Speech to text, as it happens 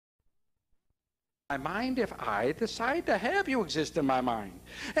my mind if I decide to have you exist in my mind.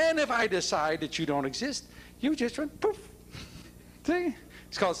 And if I decide that you don't exist, you just went poof. See?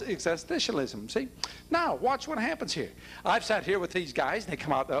 It's called existentialism, see? Now, watch what happens here. I've sat here with these guys, and they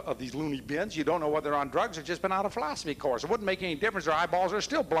come out of these loony bins. You don't know whether they're on drugs or just been out of philosophy course. It wouldn't make any difference. Their eyeballs are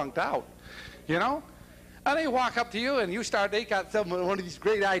still blunked out, you know? And they walk up to you, and they got one of these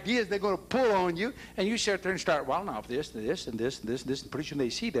great ideas, they're going to pull on you, and you sit there and start, well, now, if this, and this, and this, and this, and this, and pretty soon they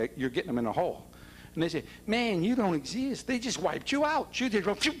see that you're getting them in a hole. And they say, man, you don't exist. They just wiped you out. You just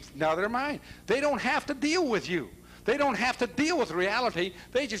go, phew, now they're mine. They don't have to deal with you. They don't have to deal with reality.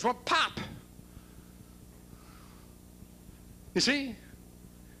 They just want pop. You see?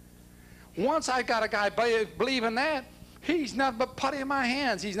 Once I got a guy believing that, he's nothing but putty in my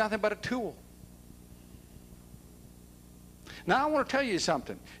hands. He's nothing but a tool. Now I want to tell you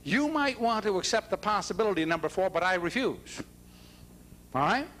something. You might want to accept the possibility, number 4, but I refuse. All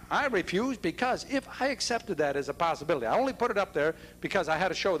right? I refuse because if I accepted that as a possibility, I only put it up there because I had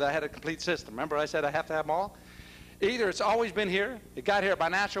to show that I had a complete system. Remember I said I have to have them all? Either it's always been here, it got here by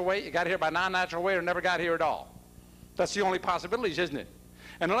natural way, it got here by non-natural way, or never got here at all. That's the only possibilities, isn't it?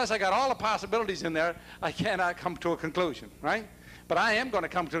 And unless I got all the possibilities in there, I cannot come to a conclusion, right? But I am going to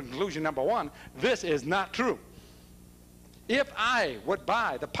come to a conclusion, number 1, this is not true. If I would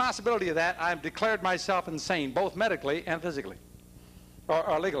buy the possibility of that, I've declared myself insane, both medically and physically,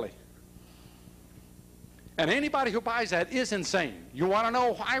 or legally. And anybody who buys that is insane. You want to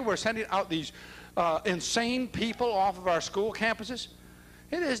know why we're sending out these insane people off of our school campuses?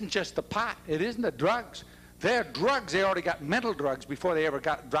 It isn't just the pot. It isn't the drugs. They're drugs. They already got mental drugs before they ever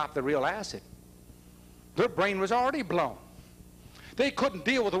dropped the real acid. Their brain was already blown. They couldn't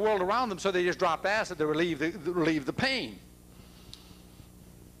deal with the world around them, so they just dropped acid to relieve the pain.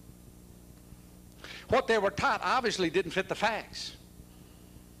 What they were taught obviously didn't fit the facts.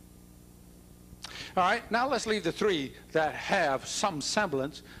 All right, now let's leave the 3 that have some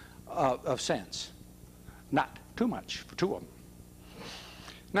semblance of sense. Not too much for 2 of them.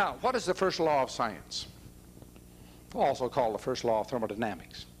 Now, what is the first law of science? Also called the first law of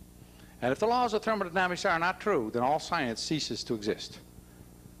thermodynamics. And if the laws of thermodynamics are not true, then all science ceases to exist.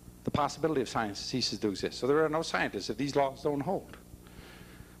 The possibility of science ceases to exist. So there are no scientists if these laws don't hold.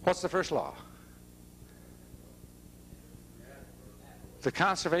 What's the first law? The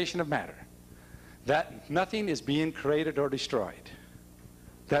conservation of matter. That nothing is being created or destroyed.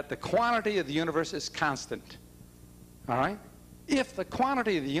 That the quantity of the universe is constant. All right? If the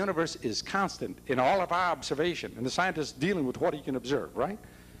quantity of the universe is constant in all of our observation, and the scientist is dealing with what he can observe, right?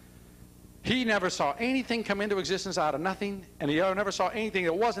 He never saw anything come into existence out of nothing, and he never saw anything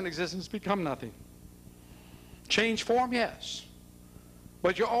that was in existence become nothing. Change form, yes.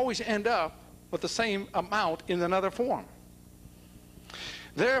 But you always end up with the same amount in another form.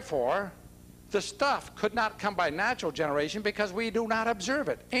 Therefore, the stuff could not come by natural generation because we do not observe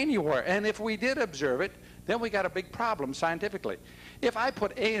it anywhere. And if we did observe it, then we got a big problem scientifically. If I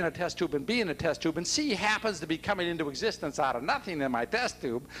put A in a test tube and B in a test tube and C happens to be coming into existence out of nothing in my test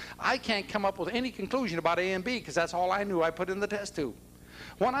tube, I can't come up with any conclusion about A and B because that's all I knew I put in the test tube.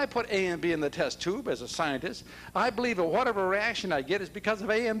 When I put A and B in the test tube as a scientist, I believe that whatever reaction I get is because of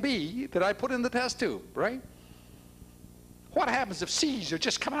A and B that I put in the test tube, right? What happens if C's are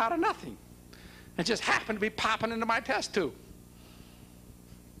just coming out of nothing and just happen to be popping into my test tube?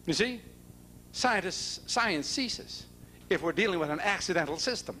 You see? Science ceases if we're dealing with an accidental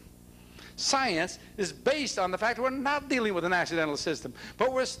system. Science is based on the fact that we're not dealing with an accidental system,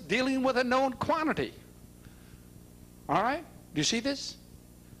 but we're dealing with a known quantity. All right? Do you see this?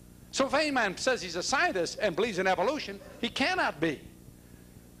 So if any man says he's a scientist and believes in evolution, he cannot be.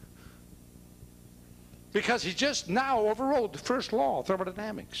 Because he just now overrode the first law of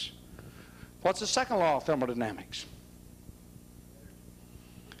thermodynamics. What's the second law of thermodynamics?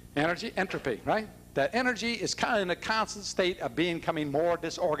 Energy, entropy, right? That energy is kind of in a constant state of becoming more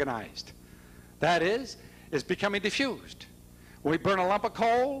disorganized. That is, it's becoming diffused. When we burn a lump of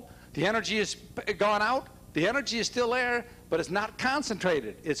coal, the energy is gone out. The energy is still there, but it's not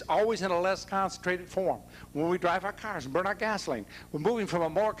concentrated. It's always in a less concentrated form. When we drive our cars and burn our gasoline, we're moving from a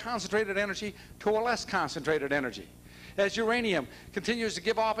more concentrated energy to a less concentrated energy. As uranium continues to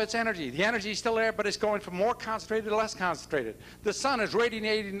give off its energy, the energy is still there, but it's going from more concentrated to less concentrated. The sun is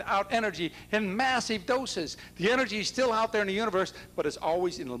radiating out energy in massive doses. The energy is still out there in the universe, but it's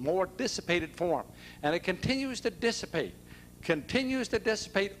always in a more dissipated form. And it continues to dissipate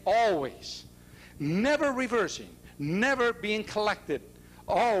always. Never reversing, never being collected,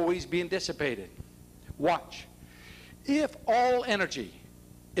 always being dissipated. Watch. If all energy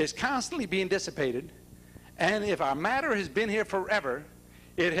is constantly being dissipated, and if our matter has been here forever,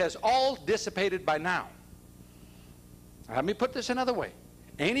 It has all dissipated by now. Let me put this another way.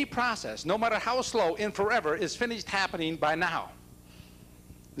 Any process, no matter how slow, in forever, is finished happening by now.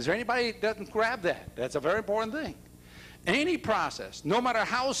 Is there anybody that doesn't grab that? That's a very important thing. Any process, no matter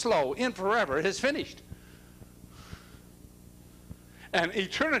how slow, in forever, is finished. And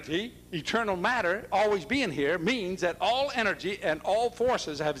eternity, eternal matter, always being here, means that all energy and all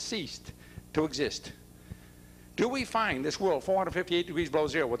forces have ceased to exist. Do we find this world 458 degrees below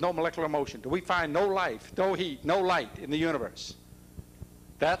zero with no molecular motion? Do we find no life, no heat, no light in the universe?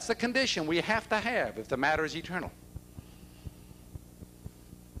 That's the condition we have to have if the matter is eternal.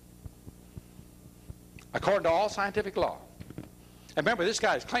 According to all scientific law. And remember, this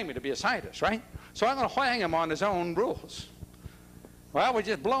guy is claiming to be a scientist, right? So I'm going to hang him on his own rules. Well, we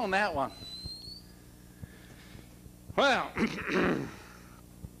just blown that one. Well,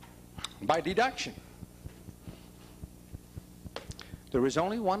 by deduction, there is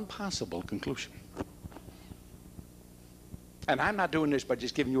only one possible conclusion. And I'm not doing this by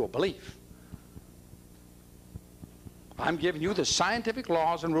just giving you a belief. I'm giving you the scientific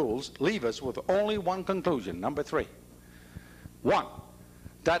laws and rules leave us with only one conclusion, number 3. 1,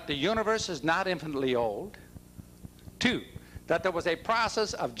 that the universe is not infinitely old. 2, that there was a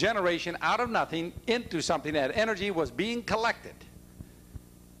process of generation out of nothing into something, that energy was being collected.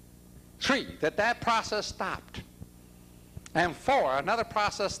 3, that process stopped. And 4, another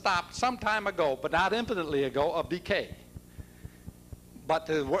process stopped some time ago, but not infinitely ago, of decay. But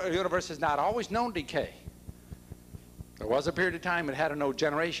the universe has not always known decay. There was a period of time it had to know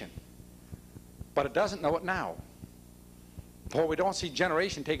generation, but it doesn't know it now. Well, we don't see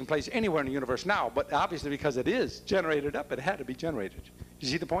generation taking place anywhere in the universe now, but obviously because it is generated up, it had to be generated. You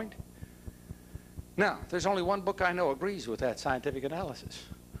see the point? Now, there's only one book I know agrees with that scientific analysis.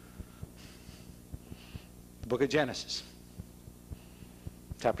 The book of Genesis.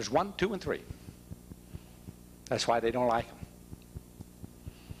 Chapters 1, 2, and 3. That's why they don't like them.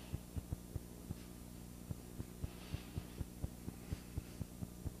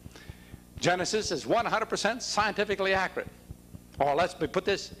 Genesis is 100% scientifically accurate. Or let's put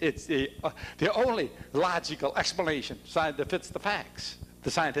this, it's the only logical explanation that fits the facts, the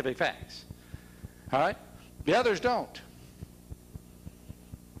scientific facts. All right? The others don't.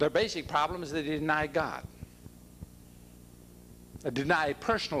 Their basic problem is they deny God. They deny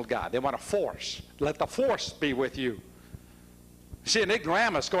personal God. They want a force. Let the force be with you. See, an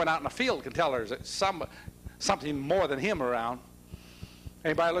ignoramus going out in the field can tell there's something more than him around.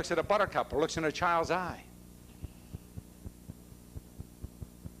 Anybody looks at a buttercup or looks in a child's eye.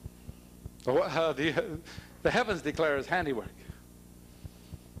 The heavens declare his handiwork.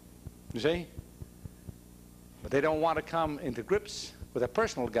 You see? But they don't want to come into grips with a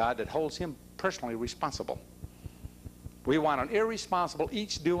personal God that holds him personally responsible. We want an irresponsible,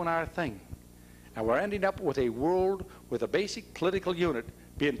 each doing our thing. And we're ending up with a world with a basic political unit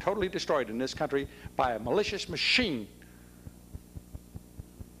being totally destroyed in this country by a malicious machine,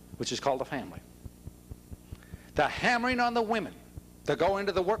 which is called the family. The hammering on the women to go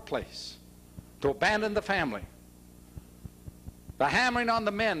into the workplace, to abandon the family. The hammering on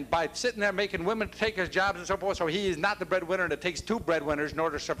the men by sitting there making women take his jobs and so forth, so he is not the breadwinner, and it takes 2 breadwinners in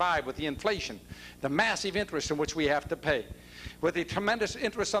order to survive with the inflation, the massive interest in which we have to pay, with the tremendous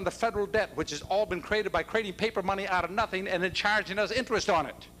interest on the federal debt, which has all been created by creating paper money out of nothing and then charging us interest on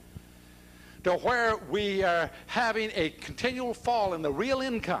it, to where we are having a continual fall in the real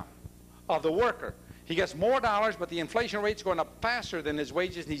income of the worker. He gets more dollars, but the inflation rate's going up faster than his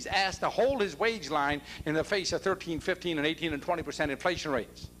wages, and he's asked to hold his wage line in the face of 13, 15, and 18, and 20% inflation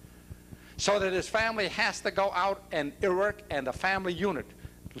rates. So that his family has to go out and work, and the family unit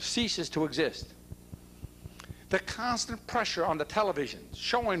ceases to exist. The constant pressure on the television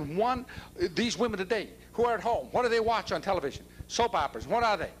showing these women today who are at home, what do they watch on television? Soap operas. What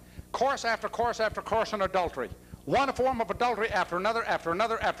are they? Course after course after course on adultery. One form of adultery after another, after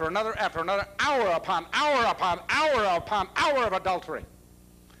another, after another, after another, hour upon hour upon hour upon hour of adultery.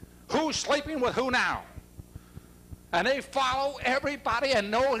 Who's sleeping with who now? And they follow everybody and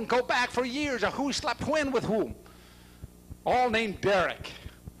know and go back for years of who slept when with whom. All named Derek.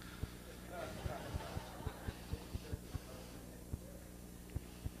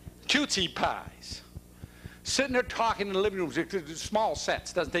 Cutesy pies. Sitting there talking in the living rooms, small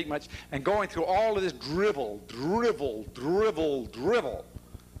sets, doesn't take much, and going through all of this drivel.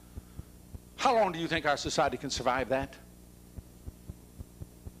 How long do you think our society can survive that?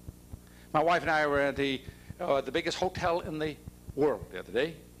 My wife and I were at the biggest hotel in the world the other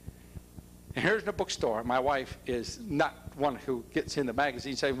day. And here's in the bookstore. My wife is not one who gets in the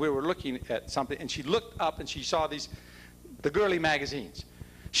magazine. Saying we were looking at something, and she looked up and she saw the girly magazines.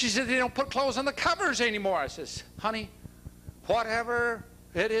 She said, they don't put clothes on the covers anymore. I says, honey, whatever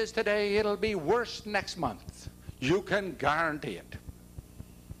it is today, it'll be worse next month. You can guarantee it.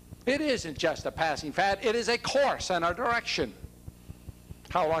 It isn't just a passing fad. It is a course and a direction.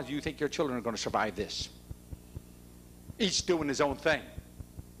 How long do you think your children are going to survive this? Each doing his own thing.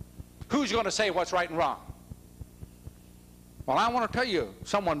 Who's going to say what's right and wrong? Well, I want to tell you,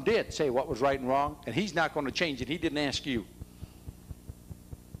 someone did say what was right and wrong, and he's not going to change it. He didn't ask you.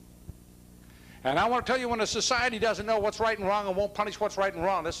 And I want to tell you, when a society doesn't know what's right and wrong and won't punish what's right and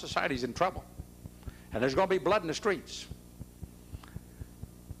wrong, this society's in trouble. And there's going to be blood in the streets.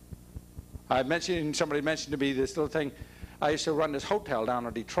 Somebody mentioned to me this little thing. I used to run this hotel down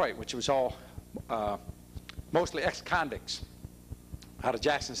in Detroit, which was all mostly ex-convicts out of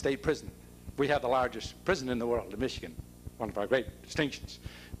Jackson State Prison. We have the largest prison in the world in Michigan, one of our great distinctions.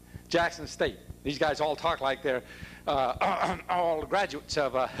 Jackson State. These guys all talk like they're all graduates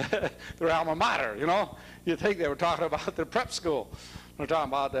of their alma mater, you know. You'd think they were talking about their prep school. They're talking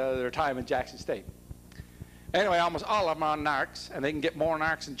about their time in Jackson State. Anyway, almost all of them are on narcs, and they can get more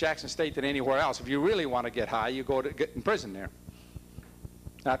narcs in Jackson State than anywhere else. If you really want to get high, you go to get in prison there.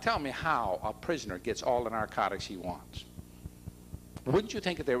 Now tell me how a prisoner gets all the narcotics he wants. Wouldn't you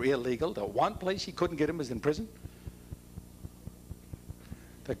think that they were illegal? The one place he couldn't get them is in prison?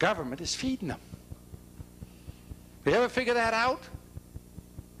 The government is feeding them. You ever figure that out?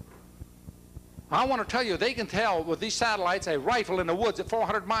 I want to tell you, they can tell with these satellites a rifle in the woods at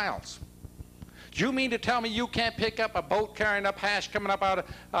 400 miles. Do you mean to tell me you can't pick up a boat carrying up hash coming up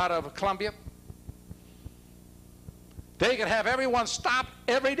out of Colombia? They could have everyone stop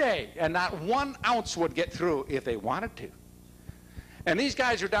every day, and not 1 ounce would get through if they wanted to. And these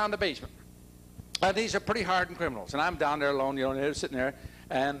guys are down in the basement. These are pretty hardened criminals, and I'm down there alone, you know, they're sitting there,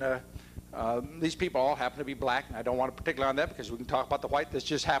 and these people all happen to be black, and I don't want to particular on that because we can talk about the white. This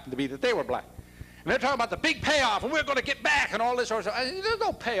just happened to be that they were black. And they're talking about the big payoff, and we're going to get back, and all this sort of stuff. There's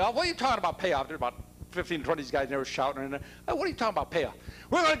no payoff. What are you talking about payoff? There's about 15 or 20 of these guys, and they were shouting. And what are you talking about payoff?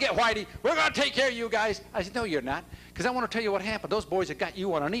 We're going to get Whitey. We're going to take care of you guys. I said, no, you're not, because I want to tell you what happened. Those boys have got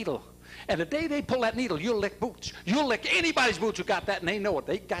you on a needle. And the day they pull that needle, you'll lick boots. You'll lick anybody's boots who got that, and they know it.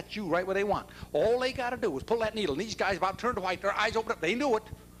 They got you right where they want. All they got to do is pull that needle, and these guys about turned white. Their eyes opened up. They knew it.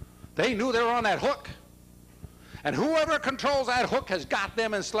 They knew they were on that hook. And whoever controls that hook has got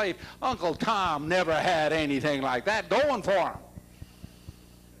them enslaved. Uncle Tom never had anything like that going for him.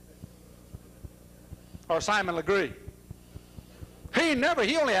 Or Simon Legree. He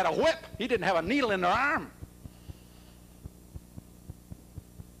only had a whip. He didn't have a needle in their arm.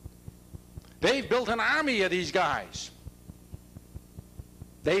 They've built an army of these guys.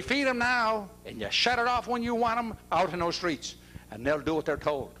 They feed them now, and you shut it off when you want them out in those streets, and they'll do what they're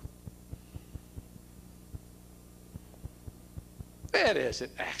told. It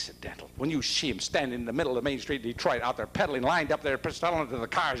isn't accidental. When you see them standing in the middle of the main street of Detroit, out there pedaling, lined up there, selling to the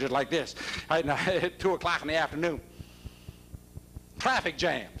cars just like this, at 2 o'clock in the afternoon. Traffic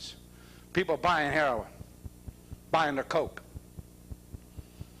jams. People buying heroin, buying their coke.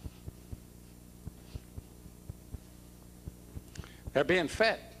 They're being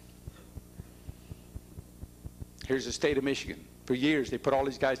fed. Here's the state of Michigan. For years, they put all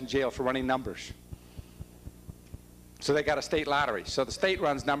these guys in jail for running numbers. So they got a state lottery. So the state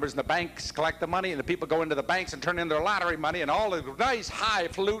runs numbers, and the banks collect the money, and the people go into the banks and turn in their lottery money, and all the nice,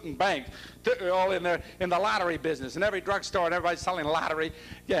 highfalutin banks, all in the lottery business, and every drugstore and everybody's selling lottery.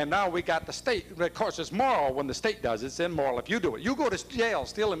 Yeah, and now we got the state. Of course, it's moral when the state does it. It's immoral if you do it. You go to jail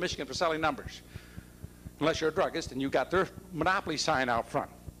still in Michigan for selling numbers, unless you're a druggist and you got their monopoly sign out front.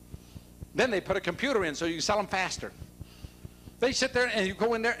 Then they put a computer in so you can sell them faster. They sit there and you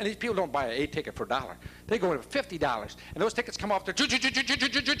go in there, and these people don't buy an A ticket for $1. They go in for $50, and those tickets come off there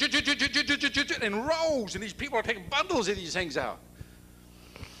in rows, and these people are taking bundles of these things out.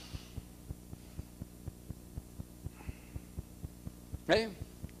 Hey,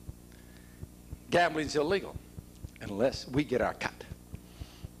 gambling's illegal unless we get our cut.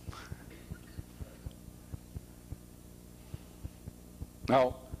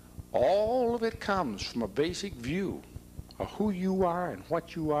 Now, all of it comes from a basic view of who you are and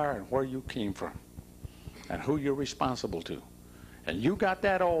what you are and where you came from and who you're responsible to. And you got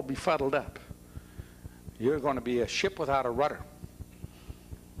that all befuddled up, you're going to be a ship without a rudder.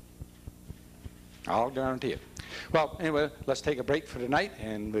 I'll guarantee it. Well, anyway, let's take a break for tonight,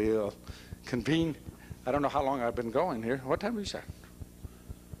 and we'll convene. I don't know how long I've been going here. What time do we start?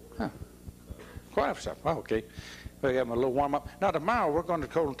 Huh. Quite after stuff. Oh, okay. We'll give them a little warm-up. Now, tomorrow we're going to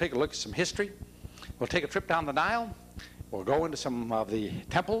go and take a look at some history. We'll take a trip down the Nile. We'll go into some of the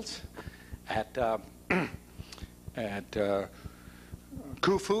temples at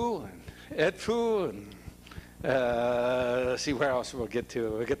Khufu and Edfu and see where else we'll get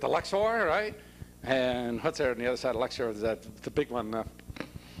to. We'll get to Luxor, right? And what's there on the other side of Luxor? Is that the big one?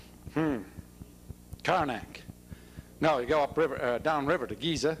 Karnak. No, you go up river, down river to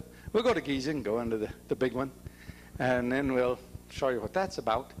Giza. We'll go to Giza and go into the big one. And then we'll show you what that's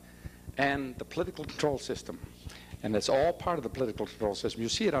about. And the political control system. And it's all part of the political control system. You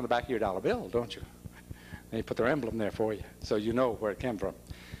see it on the back of your dollar bill, don't you? They put their emblem there for you, so you know where it came from.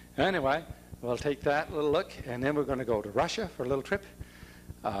 Anyway, we'll take that little look, and then we're going to go to Russia for a little trip.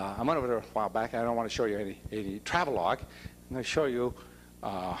 I went over there a while back. I don't want to show you any travelogue. I'm going to show you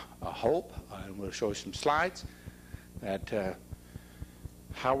a hope, and we'll show you some slides that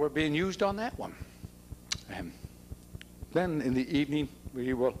how we're being used on that one. And then in the evening,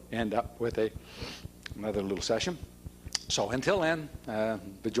 we will end up with another little session. So until then,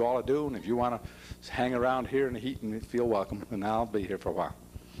 bid you all adieu, and if you want to hang around here in the heat and feel welcome, and I'll be here for a while.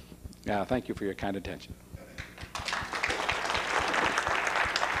 Thank you for your kind attention.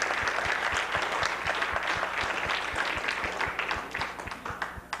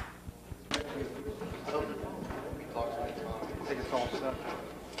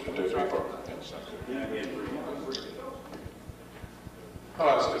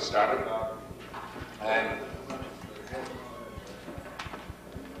 Well, let's get started. And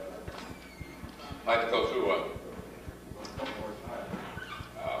I'd like to go through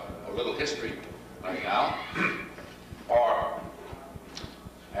a little history right now.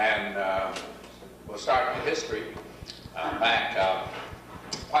 We'll start with history back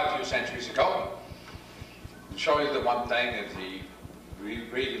quite a few centuries ago. I'll show you the one thing as we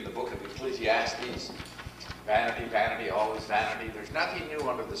read in the book of Ecclesiastes. Vanity, vanity, always vanity. There's nothing new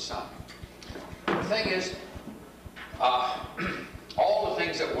under the sun. The thing is, all the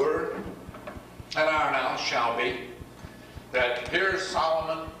things that were and are now shall be. That here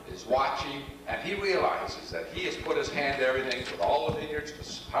Solomon is watching, and he realizes that he has put his hand to everything with all the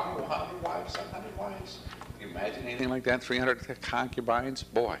vineyards. How many wives? 700 wives? Can you imagine anything like that? 300 concubines?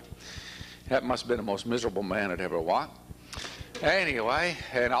 Boy, that must have been the most miserable man that ever walked. Anyway,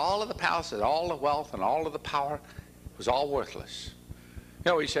 and all of the palaces, all the wealth, and all of the power was all worthless.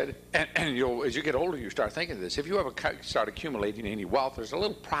 You know, he said, and as you get older, you start thinking of this. If you ever start accumulating any wealth, there's a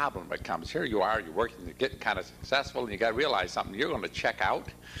little problem that comes. Here you are, you're working, you're getting kind of successful, and you got to realize something. You're going to check out.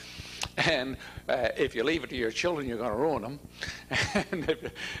 And if you leave it to your children, you're going to ruin them.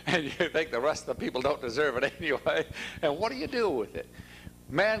 and you think the rest of the people don't deserve it anyway. And what do you do with it?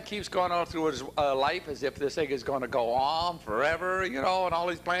 Man keeps going on through his life as if this thing is going to go on forever, you know, and all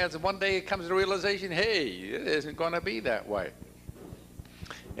these plans. And one day it comes to the realization, hey, it isn't going to be that way.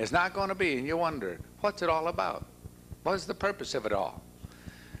 It's not going to be. And you wonder, what's it all about? What's the purpose of it all?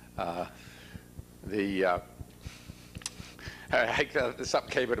 Something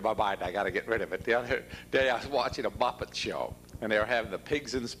came into my mind. I got to get rid of it. The other day I was watching a Muppet show, and they were having the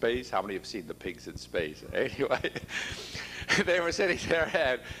pigs in space. How many have seen the pigs in space? Anyway, they were sitting there,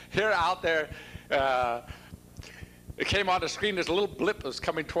 and here out there, it came on the screen. This little blip was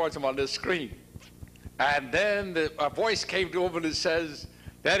coming towards them on this screen. And then a voice came to him and it says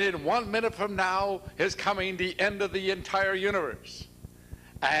that in 1 minute from now is coming the end of the entire universe.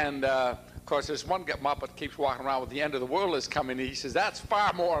 And of course, there's one Muppet keeps walking around with the end of the world is coming. And he says that's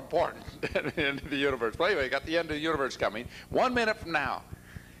far more important than the end of the universe. But anyway, got the end of the universe coming 1 minute from now.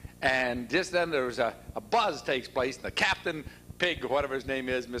 And just then there was a buzz takes place, and the Captain Pig, or whatever his name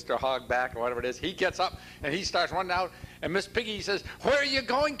is, Mr. Hogback, or whatever it is, he gets up and he starts running out. And Miss Piggy says, "Where are you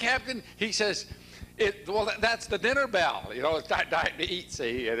going, Captain?" He says, well, that's the dinner bell. You know, it's time to eat,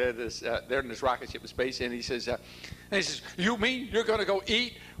 see. They're in this rocket ship in space, and he says, "You mean you're going to go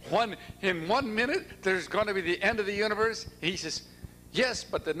eat in 1 minute? There's going to be the end of the universe?" He says, "Yes,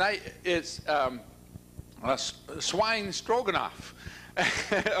 but the night is swine stroganoff,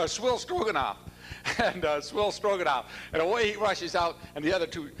 or swill stroganoff." And Swill Stroganoff. And away he rushes out, and the other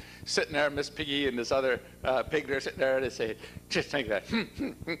two sitting there, Miss Piggy and this other pig, they're sitting there, and they say, just think that,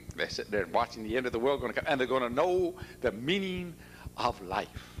 they're sitting there watching the end of the world going to come, and they're going to know the meaning of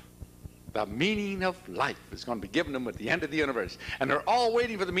life. The meaning of life is going to be given them at the end of the universe. And they're all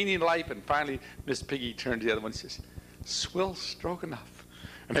waiting for the meaning of life, and finally Miss Piggy turns to the other one and says, "Swill Stroganoff."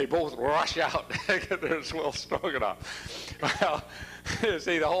 And they both rush out to get their Swill Stroganoff. Well, you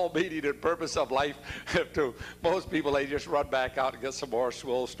see, the whole meaning and purpose of life, to most people, they just run back out and get some more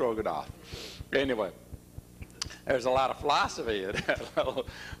Swill Stroganoff. Anyway, there's a lot of philosophy in that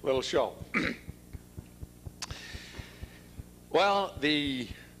little show. Well, the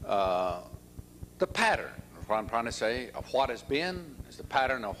pattern, what I'm trying to say, of what has been is the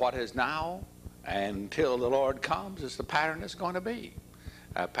pattern of what is now, and until the Lord comes is the pattern it's going to be.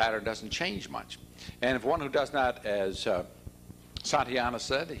 pattern doesn't change much. And if one who does not, as Santayana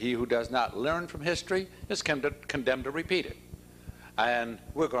said, he who does not learn from history is condemned to repeat it. And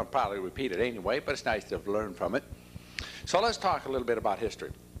we're going to probably repeat it anyway, but it's nice to learn from it. So let's talk a little bit about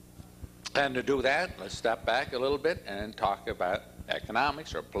history. And to do that, let's step back a little bit and talk about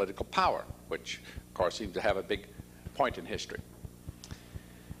economics or political power, which, of course, seems to have a big point in history.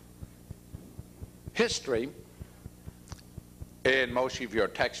 History, in most of your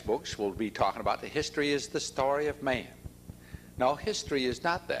textbooks, will be talking about the history is the story of man. No, history is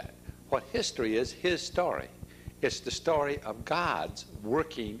not that. What history is, his story. It's the story of God's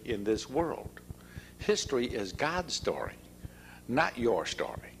working in this world. History is God's story, not your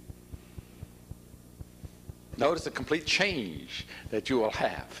story. Notice the complete change that you will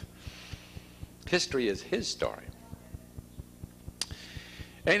have. History is his story.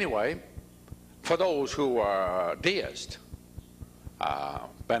 Anyway, for those who are deists,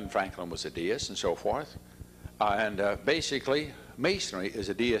 Ben Franklin was a deist and so forth, and basically Masonry is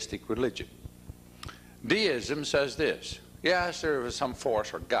a deistic religion. Deism says this: yes, there was some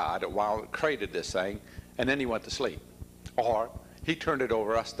force or God that created this thing, and then he went to sleep, or he turned it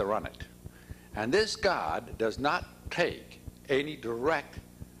over us to run it. And this God does not take any direct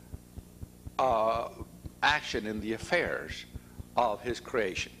action in the affairs of his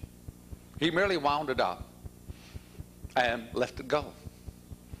creation. He merely wound it up and let it go.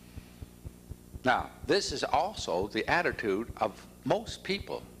 Now, this is also the attitude of most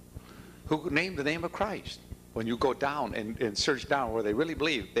people who name the name of Christ. When you go down and search down where they really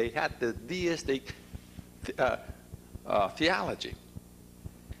believe, they had the deistic theology.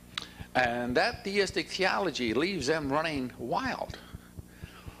 And that deistic theology leaves them running wild.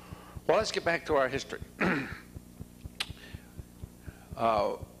 Well, let's get back to our history.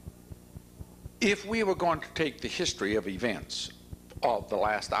 If we were going to take the history of events of the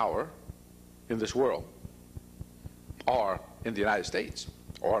last hour in this world, or in the United States,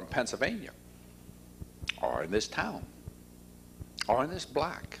 or in Pennsylvania, or in this town, or in this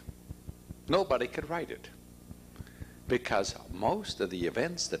block, nobody could write it, because most of the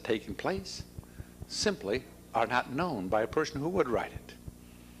events that take place simply are not known by a person who would write it.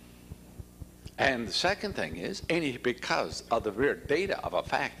 And the second thing is, because of the mere data of a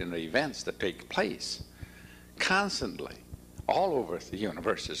fact and the events that take place constantly all over the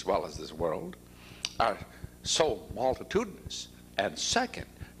universe as well as this world are so multitudinous. And second,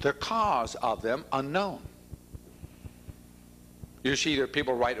 the cause of them unknown. You see that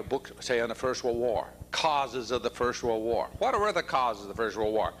people write a book, say, on the First World War, causes of the First World War. What were the causes of the First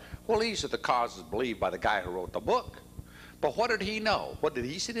World War? Well, these are the causes believed by the guy who wrote the book. But what did he know? What did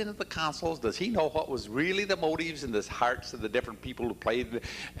he sit in at the councils? Does he know what was really the motives in the hearts of the different people who played?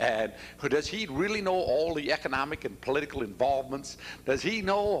 And does he really know all the economic and political involvements? Does he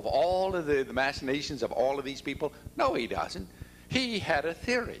know of all of the machinations of all of these people? No, he doesn't. He had a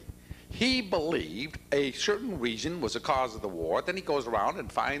theory. He believed a certain reason was the cause of the war. Then he goes around and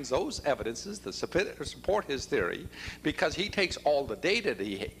finds those evidences that support his theory, because he takes all the data that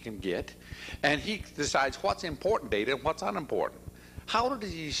he can get and he decides what's important data and what's unimportant. How did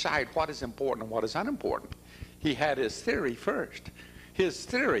he decide what is important and what is unimportant? He had his theory first. His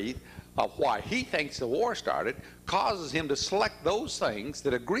theory of why he thinks the war started causes him to select those things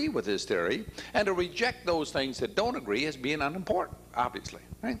that agree with his theory and to reject those things that don't agree as being unimportant, obviously,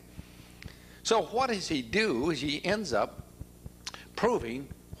 right? So what does he do is he ends up proving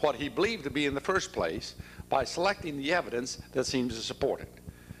what he believed to be in the first place by selecting the evidence that seems to support it.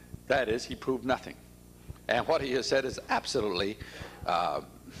 That is, he proved nothing. And what he has said is absolutely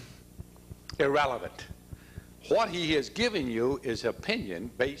irrelevant. What he is giving you is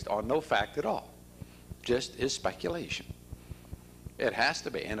opinion based on no fact at all, just his speculation. It has to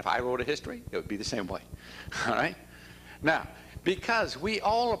be. And if I wrote a history, it would be the same way. All right? Now, because we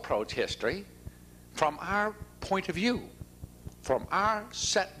all approach history from our point of view, from our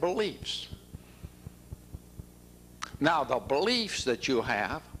set beliefs. Now, the beliefs that you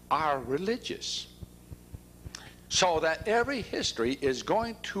have are religious, so that every history is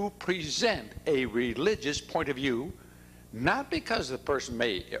going to present a religious point of view, not because the person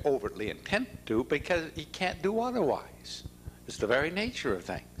may overtly intend to, because he can't do otherwise. It's the very nature of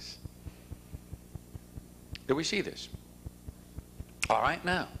things. Do we see this? All right,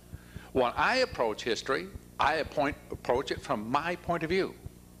 now, when I approach history, I approach it from my point of view.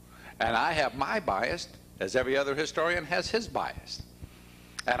 And I have my bias, as every other historian has his bias.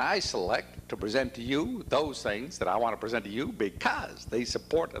 And I select to present to you those things that I want to present to you because they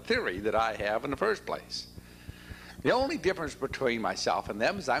support a theory that I have in the first place. The only difference between myself and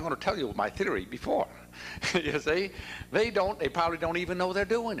them is I'm going to tell you my theory before. You see, they probably don't even know they're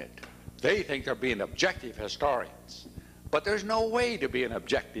doing it. They think they're being objective historians. But there's no way to be an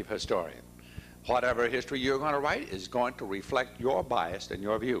objective historian. Whatever history you're going to write is going to reflect your bias and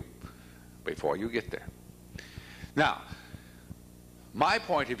your view before you get there. Now, my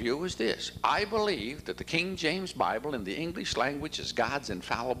point of view is this. I believe that the King James Bible in the English language is God's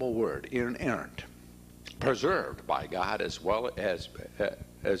infallible word, inerrant, preserved by God as well as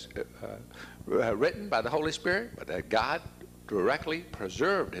written by the Holy Spirit, but that God directly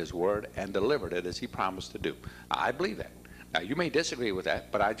preserved his word and delivered it as he promised to do. I believe that. Now, you may disagree with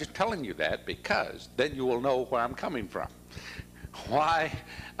that, but I'm just telling you that because then you will know where I'm coming from. Why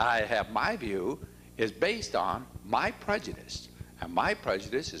I have my view is based on my prejudice. And my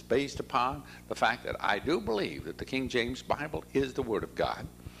prejudice is based upon the fact that I do believe that the King James Bible is the Word of God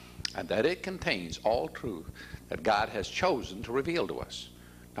and that it contains all truth that God has chosen to reveal to us.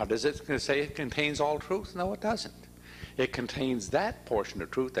 Now, does it say it contains all truth? No, it doesn't. It contains that portion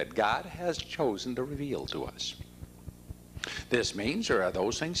of truth that God has chosen to reveal to us. This means there are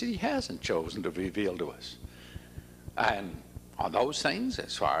those things that he hasn't chosen to reveal to us. And on those things,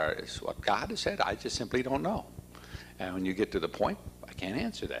 as far as what God has said, I just simply don't know. And when you get to the point, I can't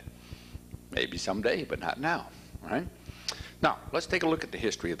answer that. Maybe someday, but not now. Right? Now, let's take a look at the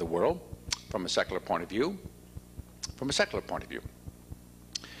history of the world from a secular point of view. From a secular point of view.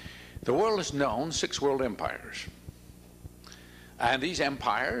 The world has known 6 world empires. And these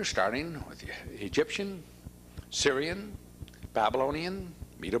empires, starting with the Egyptian, Syrian, Babylonian,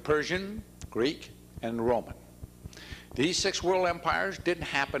 Medo-Persian, Greek, and Roman. These 6 world empires didn't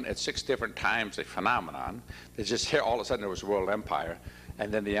happen at 6 different times, a phenomenon. They just here all of a sudden there was a world empire,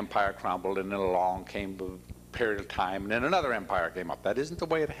 and then the empire crumbled, and then along came a period of time, and then another empire came up. That isn't the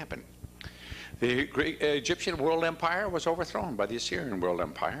way it happened. The Egyptian world empire was overthrown by the Assyrian world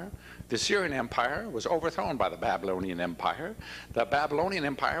empire. The Assyrian empire was overthrown by the Babylonian empire. The Babylonian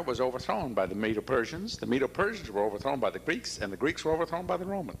empire was overthrown by the Medo-Persians. The Medo-Persians were overthrown by the Greeks, and the Greeks were overthrown by the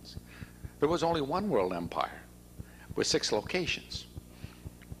Romans. There was only one world empire with 6 locations.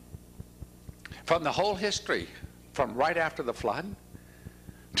 From the whole history, from right after the flood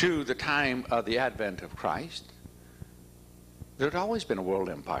to the time of the advent of Christ, there had always been a world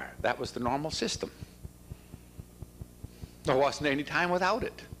empire. That was the normal system. There wasn't any time without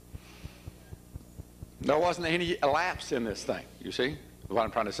it. There wasn't any elapse in this thing, you see what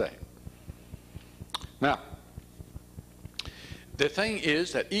I'm trying to say. Now, the thing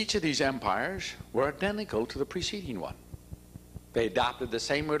is that each of these empires were identical to the preceding one. They adopted the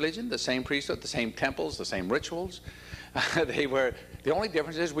same religion, the same priesthood, the same temples, the same rituals. The only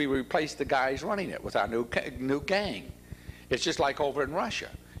difference is we replaced the guys running it with our new gang. It's just like over in Russia.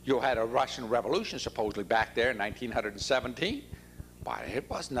 You had a Russian Revolution supposedly back there in 1917, but it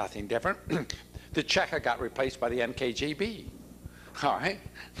was nothing different. The Cheka got replaced by the NKGB. All right?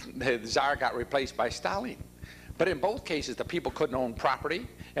 The Tsar got replaced by Stalin. But in both cases, the people couldn't own property.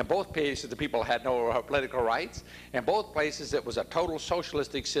 In both cases, the people had no political rights. In both places, it was a total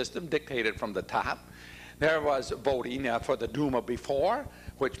socialistic system dictated from the top. There was voting for the Duma before,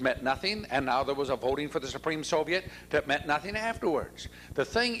 which meant nothing, and now there was a voting for the Supreme Soviet that meant nothing afterwards. The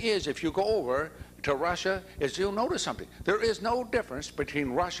thing is, if you go over to Russia, is you'll notice something. There is no difference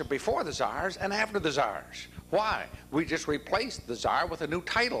between Russia before the Tsars and after the Tsars. Why? We just replaced the Tsar with a new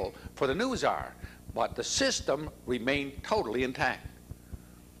title for the new Tsar, but the system remained totally intact.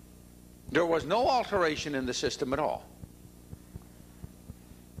 There was no alteration in the system at all.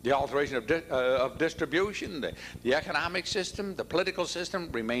 The alteration of distribution, the economic system, the political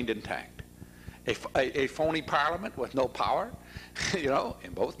system remained intact. A phony parliament with no power, you know,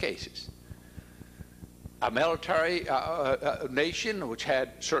 in both cases. A military nation which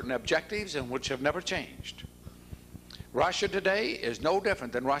had certain objectives and which have never changed. Russia today is no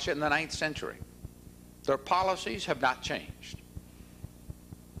different than Russia in the 9th century. Their policies have not changed.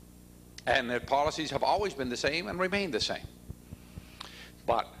 And their policies have always been the same and remain the same.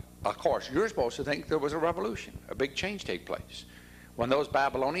 But, of course, you're supposed to think there was a revolution, a big change take place. When those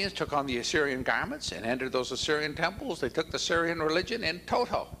Babylonians took on the Assyrian garments and entered those Assyrian temples, they took the Syrian religion in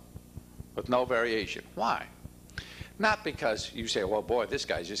toto, with no variation. Why? Not because you say, well, boy, this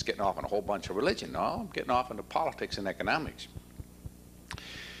guy's just getting off on a whole bunch of religion. No, I'm getting off into politics and economics.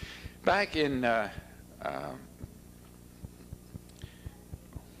 Back in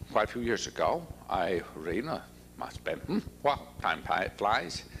quite a few years ago, I read, must have been, well, time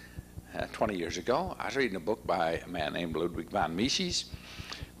flies, 20 years ago, I was reading a book by a man named Ludwig von Mises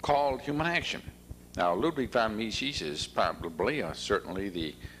called Human Action. Now, Ludwig von Mises is probably, certainly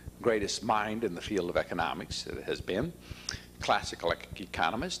the greatest mind in the field of economics that has been, classical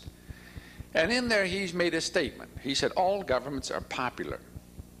economist. And in there he's made a statement. He said, all governments are popular.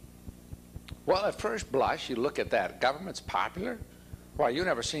 Well, at first blush, you look at that. Government's popular? Why, you've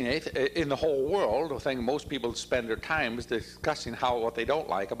never seen anything in the whole world. The thing most people spend their time is discussing what they don't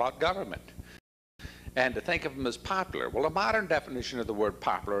like about government. And to think of them as popular. Well, a modern definition of the word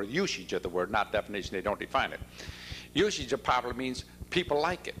popular, or usage of the word, not definition, they don't define it. Usage of popular means people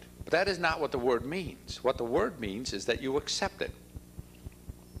like it. But that is not what the word means. What the word means is that you accept it,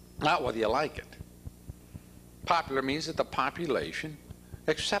 not whether you like it. Popular means that the population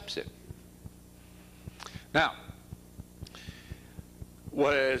accepts it. Now,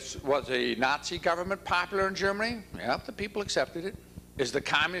 was a Nazi government popular in Germany? Yep, the people accepted it. Is the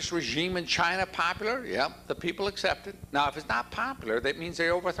communist regime in China popular? Yep, the people accept it. Now, if it's not popular, that means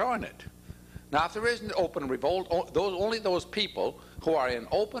they're overthrowing it. Now, if there isn't open revolt, only those people who are in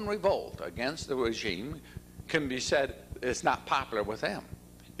open revolt against the regime can be said it's not popular with them.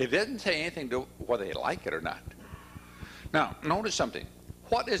 It doesn't say anything to whether they like it or not. Now, notice something.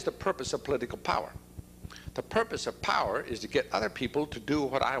 What is the purpose of political power? The purpose of power is to get other people to do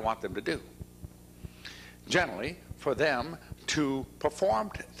what I want them to do. Generally, for them to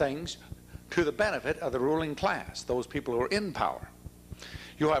perform things to the benefit of the ruling class, those people who are in power.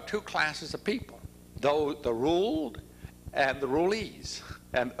 You have two classes of people, the ruled and the rulees,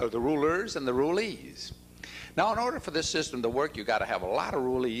 and the rulers and the rulees. Now, in order for this system to work, you've got to have a lot of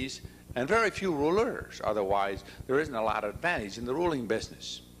rulees and very few rulers. Otherwise, there isn't a lot of advantage in the ruling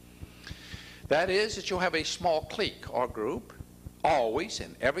business. That is, that you'll have a small clique or group, always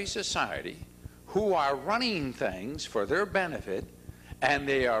in every society, who are running things for their benefit, and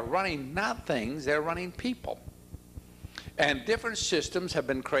they are running not things, they're running people. And different systems have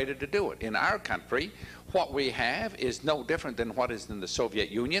been created to do it. In our country, what we have is no different than what is in the Soviet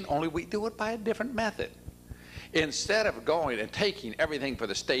Union, only we do it by a different method. Instead of going and taking everything for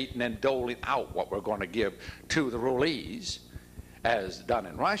the state and then doling out what we're going to give to the rulees, as done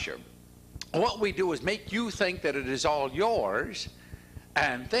in Russia, what we do is make you think that it is all yours,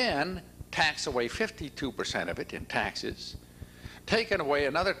 and then tax away 52% of it in taxes, taking away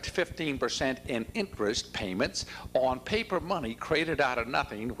another 15% in interest payments on paper money created out of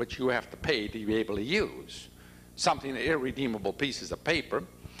nothing, which you have to pay to be able to use, something, irredeemable pieces of paper.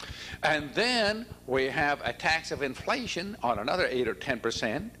 And then we have a tax of inflation on another 8 or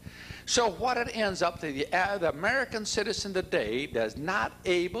 10%. So what it ends up, the American citizen today does not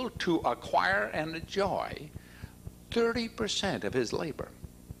able to acquire and enjoy 30% of his labor.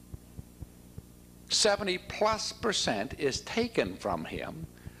 70+% is taken from him,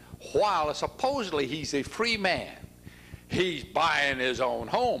 while supposedly he's a free man. He's buying his own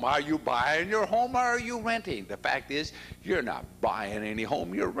home. Are you buying your home or are you renting? The fact is, you're not buying any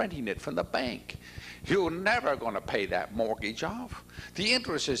home, you're renting it from the bank. You're never going to pay that mortgage off. The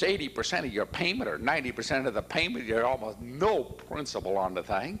interest is 80% of your payment or 90% of the payment. You're almost no principal on the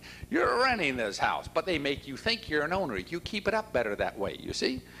thing. You're renting this house, but they make you think you're an owner. You keep it up better that way, you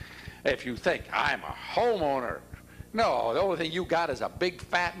see? If you think, I'm a homeowner. No, the only thing you got is a big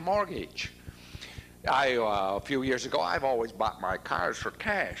fat mortgage. A few years ago, I've always bought my cars for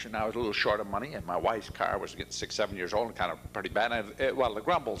cash, and I was a little short of money, and my wife's car was getting 6, 7 years old and kind of pretty bad. And well, the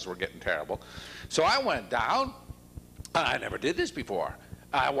grumbles were getting terrible. So I went down, and I never did this before.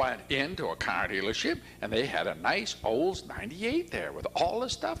 I went into a car dealership, and they had a nice Olds 98 there with all the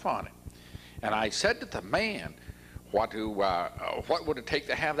stuff on it. And I said to the man, what would it take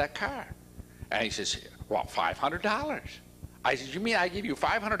to have that car? And he says, well, $500. I said, you mean I give you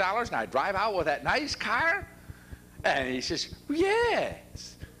 $500 and I drive out with that nice car? And he says,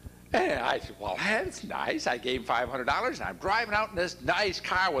 yes. And I said, well, that's nice. I gave him $500 and I'm driving out in this nice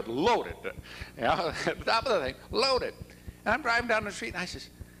car with loaded, you know, the top of the thing, loaded. And I'm driving down the street and I says,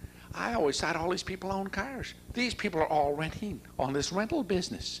 I always thought all these people own cars. These people are all renting on this rental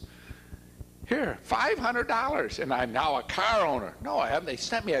business. Here, $500, and I'm now a car owner. No, I haven't. They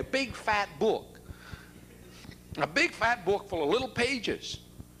sent me a big fat book. A big fat book full of little pages.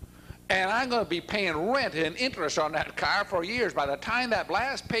 And I'm going to be paying rent and interest on that car for years. By the time that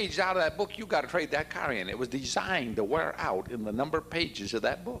last page is out of that book, you've got to trade that car in. It was designed to wear out in the number of pages of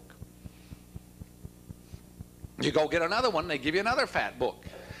that book. You go get another one, they give you another fat book.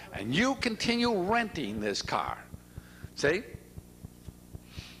 And you continue renting this car. See?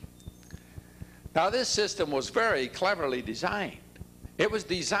 Now, this system was very cleverly designed. It was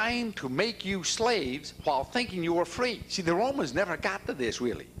designed to make you slaves while thinking you were free. See, the Romans never got to this,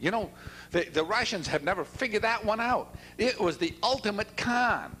 really. You know, the Russians have never figured that one out. It was the ultimate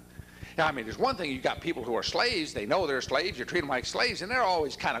con. I mean, there's one thing, you got people who are slaves, they know they're slaves, you treat them like slaves, and they're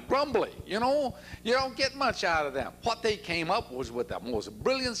always kind of grumbly, you know? You don't get much out of them. What they came up was with them was a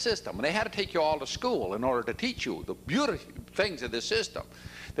brilliant system, and they had to take you all to school in order to teach you the beautiful things of the system,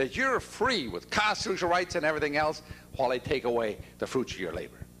 that you're free with constitutional rights and everything else while they take away the fruits of your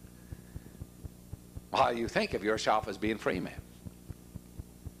labor. While you think of yourself as being free man.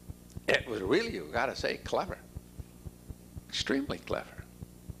 It was really, you've got to say, clever. Extremely clever.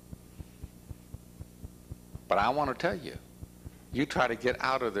 But I want to tell you, you try to get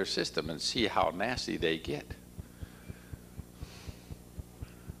out of their system and see how nasty they get.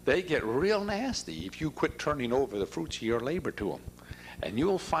 They get real nasty if you quit turning over the fruits of your labor to them. And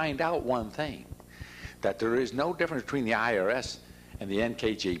you'll find out one thing, that there is no difference between the IRS and the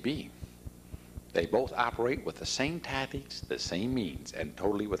NKJB. They both operate with the same tactics, the same means, and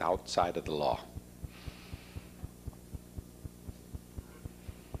totally outside of the law.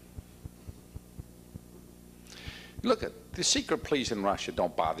 Look, at the secret police in Russia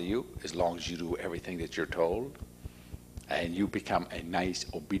don't bother you as long as you do everything that you're told, and you become a nice,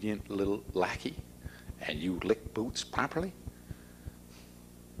 obedient little lackey, and you lick boots properly.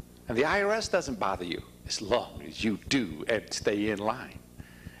 And the IRS doesn't bother you as long as you do and stay in line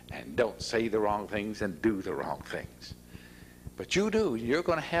and don't say the wrong things and do the wrong things. But you do, you're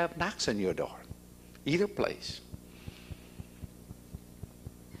going to have knocks on your door, either place.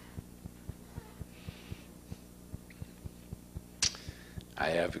 I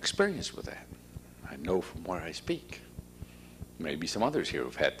have experience with that. I know from where I speak. Maybe some others here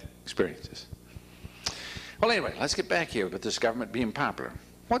have had experiences. Well, anyway, let's get back here with this government being popular.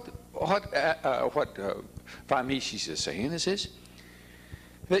 What Von Mises is saying is this,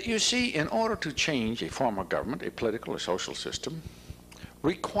 that you see, in order to change a form of government, a political or social system,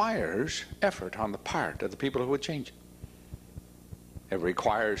 requires effort on the part of the people who would change it. It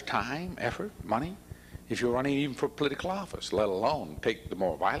requires time, effort, money, if you're running even for political office, let alone take the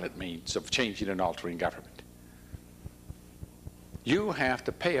more violent means of changing and altering government. You have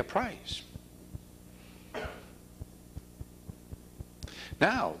to pay a price.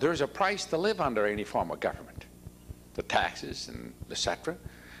 Now, there's a price to live under any form of government. The taxes and etc.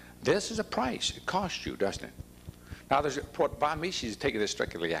 This is a price. It costs you, doesn't it? Now, what Von Mises is taking this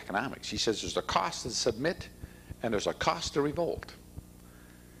strictly economics. He says there's a cost to submit and there's a cost to revolt.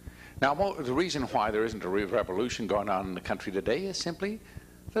 Now, the reason why there isn't a revolution going on in the country today is simply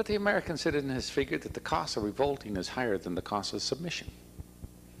that the American citizen has figured that the cost of revolting is higher than the cost of submission.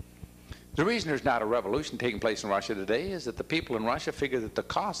 The reason there's not a revolution taking place in Russia today is that the people in Russia figure that the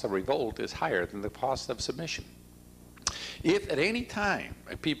cost of revolt is higher than the cost of submission. If at any time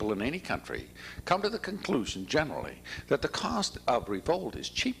people in any country come to the conclusion generally that the cost of revolt is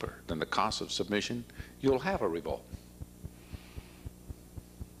cheaper than the cost of submission, you'll have a revolt.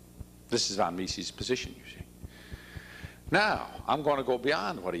 This is Von Mises' position, you see. Now, I'm going to go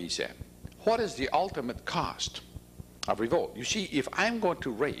beyond what he said. What is the ultimate cost of revolt? You see, if I'm going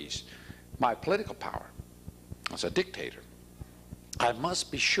to raise my political power as a dictator, I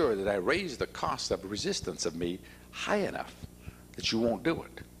must be sure that I raise the cost of resistance of me high enough that you won't do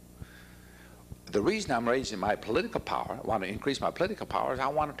it. The reason I'm raising my political power, I want to increase my political power, is I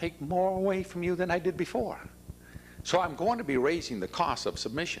want to take more away from you than I did before. So I'm going to be raising the cost of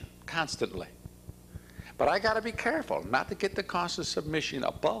submission constantly. But I got to be careful not to get the cost of submission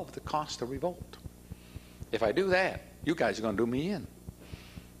above the cost of revolt. If I do that, you guys are going to do me in.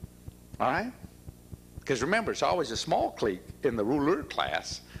 All right? Because remember, it's always a small clique in the ruler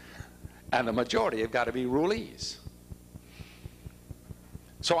class, and the majority have got to be rulees.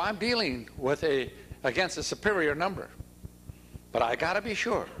 So I'm dealing with against a superior number. But I got to be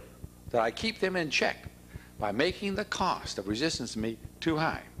sure that I keep them in check by making the cost of resistance to me too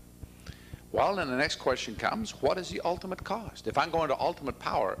high. Well, then the next question comes, what is the ultimate cost? If I'm going to ultimate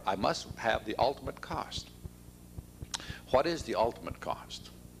power, I must have the ultimate cost. What is the ultimate cost?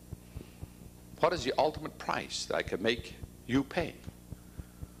 What is the ultimate price that I can make you pay?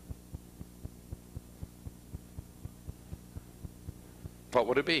 What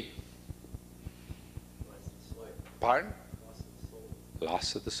would it be? Pardon?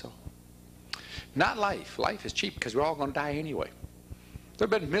 Loss of the soul. Not life. Life is cheap because we're all going to die anyway. There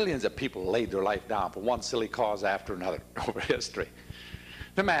have been millions of people who laid their life down for one silly cause after another over history.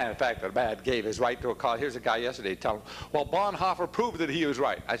 The man, in fact, the man gave his right to a cause. Here's a guy yesterday telling him, well, Bonhoeffer proved that he was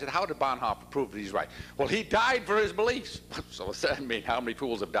right. I said, how did Bonhoeffer prove that he's right? Well, he died for his beliefs. So what's that mean? How many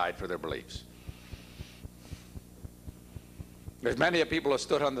fools have died for their beliefs? There's many people who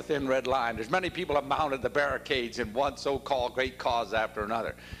stood on the thin red line. There's many people who have mounted the barricades in one so-called great cause after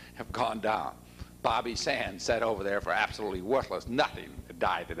another have gone down. Bobby Sands sat over there for absolutely worthless, nothing,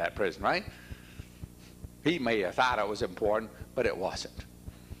 died in that prison, right? He may have thought it was important, but it wasn't.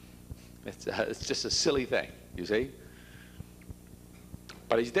 It's just a silly thing, you see?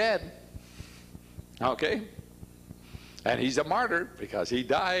 But he's dead. Okay? And he's a martyr because he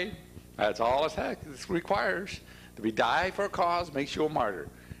died. That's all it requires. To be die for a cause makes you a martyr,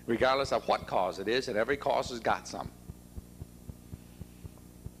 regardless of what cause it is, and every cause has got some.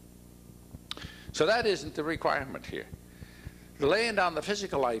 So that isn't the requirement here. The laying down the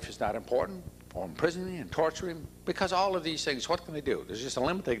physical life is not important, or imprisoning and torturing, because all of these things, what can they do? There's just a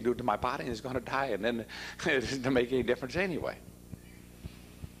limit they can do to my body, and it's going to die, and then it doesn't make any difference anyway.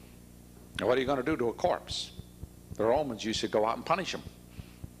 And what are you going to do to a corpse? The Romans used to go out and punish them.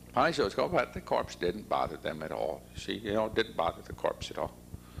 Punish those, but the corpse didn't bother them at all. See, it didn't bother the corpse at all.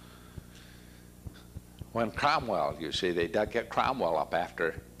 When Cromwell, you see, they dug get Cromwell up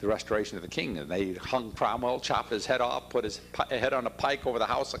after the restoration of the king, and they hung Cromwell, chopped his head off, put his head on a pike over the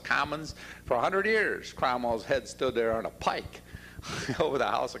House of Commons. For 100 years, Cromwell's head stood there on a pike over the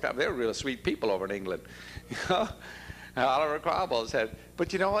House of Commons. They were real sweet people over in England. And Oliver Cromwell's head.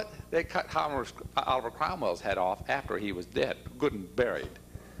 But you know what? They cut Oliver Cromwell's head off after he was dead, good and buried.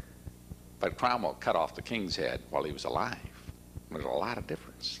 But Cromwell cut off the king's head while he was alive. There's a lot of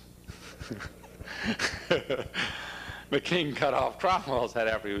difference. The king cut off Cromwell's head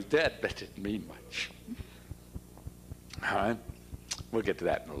after he was dead, but it didn't mean much. All right? We'll get to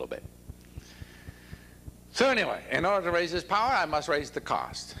that in a little bit. So anyway, in order to raise his power, I must raise the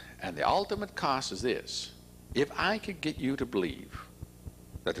cost. And the ultimate cost is this. If I could get you to believe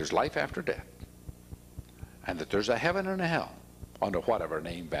that there's life after death, and that there's a heaven and a hell, under whatever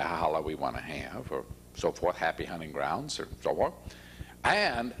name, Valhalla, we want to have, or so forth, happy hunting grounds, or so forth,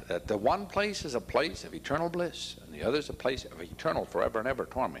 and that the one place is a place of eternal bliss, and the other is a place of eternal, forever and ever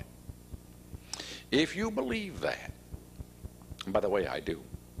torment. If you believe that, and by the way, I do,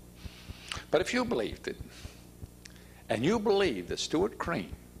 but if you believed it, and you believe that Stuart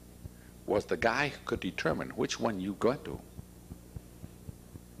Crane was the guy who could determine which one you go to,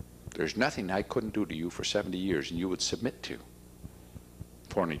 there's nothing I couldn't do to you for 70 years and you would submit to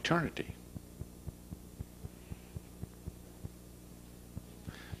for an eternity.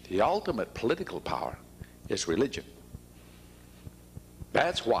 The ultimate political power is religion.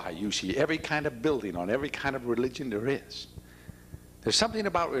 That's why you see every kind of building on every kind of religion there is. There's something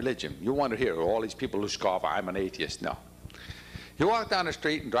about religion. You wonder here, all these people who scoff, I'm an atheist. No. You walk down the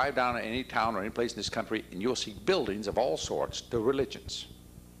street and drive down to any town or any place in this country, and you'll see buildings of all sorts, the religions.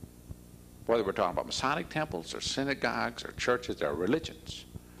 Whether we're talking about Masonic temples or synagogues or churches, they're religions.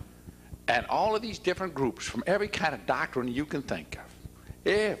 And all of these different groups from every kind of doctrine you can think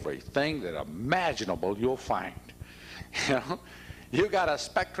of, everything that imaginable you'll find. You got a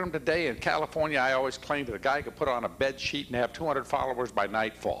spectrum today in California. I always claim that a guy could put on a bed sheet and have 200 followers by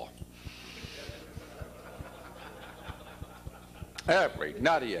nightfall. Every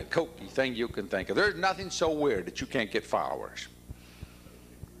nutty and kooky thing you can think of. There's nothing so weird that you can't get followers.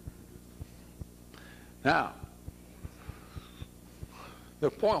 Now, the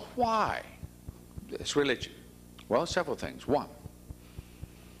point, why this religion? Well, several things. One,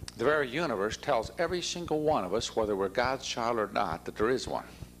 the very universe tells every single one of us, whether we're God's child or not, that there is one.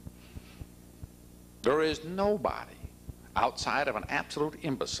 There is nobody outside of an absolute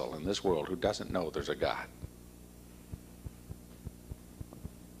imbecile in this world who doesn't know there's a God.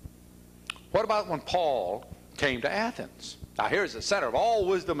 What about when Paul came to Athens? Now here's the center of all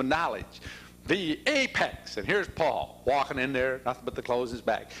wisdom and knowledge, the apex, and here's Paul walking in there, nothing but the clothes on his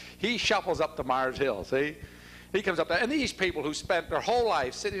back. He shuffles up to Mars Hill, see? He comes up there, and these people who spent their whole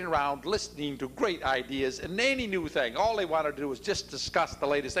life sitting around listening to great ideas and any new thing, all they wanted to do was just discuss the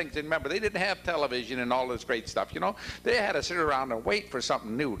latest things. And remember, they didn't have television and all this great stuff, They had to sit around and wait for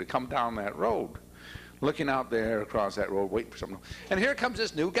something new to come down that road. Looking out there across that road, waiting for something new. And here comes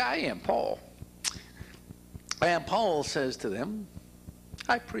this new guy in, Paul. And Paul says to them,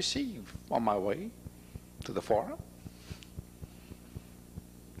 I perceive on my way to the forum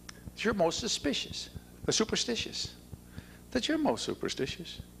that you're most superstitious. That you're most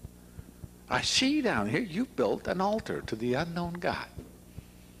superstitious. I see down here you built an altar to the unknown God.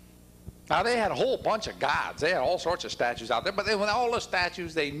 Now they had a whole bunch of gods. They had all sorts of statues out there, but with all the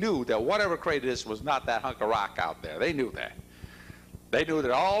statues, they knew that whatever created this was not that hunk of rock out there. They knew that. They knew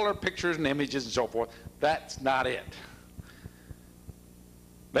that all their pictures and images and so forth, that's not it.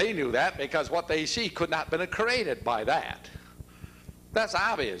 They knew that because what they see could not have been created by that. That's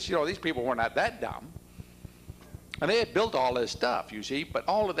obvious. These people were not that dumb. And they had built all this stuff, you see, but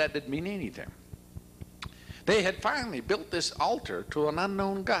all of that didn't mean anything. They had finally built this altar to an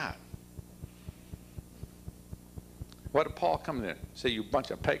unknown God. What did Paul come there? Say, you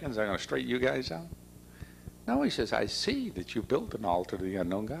bunch of pagans, I'm going to straighten you guys out? No, he says, I see that you built an altar to the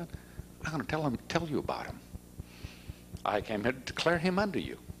unknown God. I'm going to tell you about him. I came here to declare him unto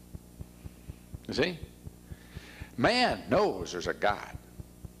you. You see? Man knows there's a God.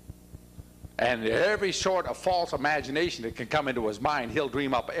 And every sort of false imagination that can come into his mind, he'll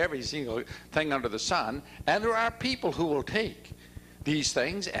dream up every single thing under the sun. And there are people who will take these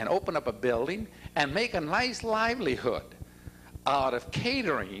things and open up a building and make a nice livelihood out of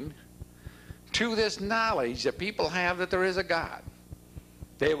catering to this knowledge that people have that there is a God.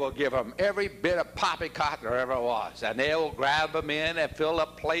 They will give them every bit of poppycock there ever was, and they will grab them in and fill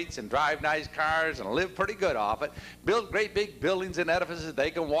up plates and drive nice cars and live pretty good off it, build great big buildings and edifices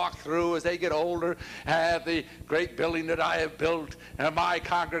they can walk through as they get older, have the great building that I have built and my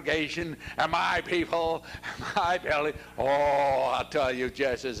congregation and my people, my building. Oh, I'll tell you,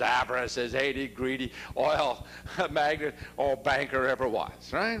 just as avarice as 80 greedy oil magnate or banker ever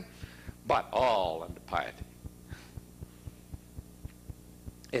was, right? But all unto piety.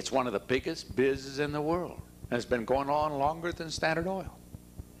 It's one of the biggest businesses in the world. And it's been going on longer than Standard Oil.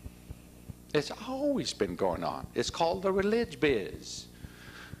 It's always been going on. It's called the religion biz.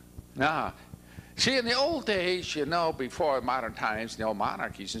 Now, see, in the old days, you know, before modern times, you know,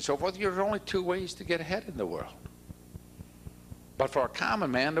 monarchies and so forth, there were only two ways to get ahead in the world. But for a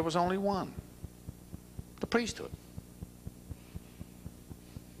common man, there was only one. The priesthood.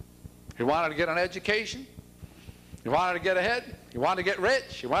 You wanted to get an education? You wanted to get ahead? You wanted to get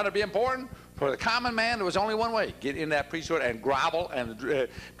rich? You wanted to be important? For the common man, there was only one way. Get in that priesthood and grovel and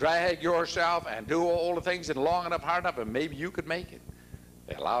drag yourself and do all the things and long enough, hard enough, and maybe you could make it.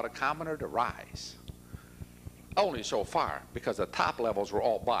 They allowed a commoner to rise. Only so far, because the top levels were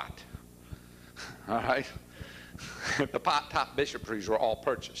all bought. All right? The top bishopries were all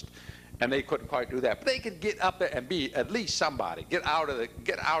purchased. And they couldn't quite do that. But they could get up there and be at least somebody. Get out of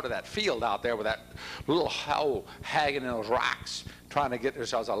that field out there with that little hoe hanging in those rocks, trying to get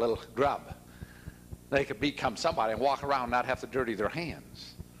themselves a little grub. They could become somebody and walk around and not have to dirty their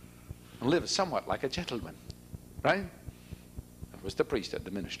hands. And live somewhat like a gentleman. Right? That was the priesthood,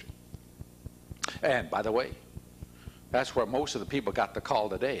 the ministry. And by the way, that's where most of the people got the call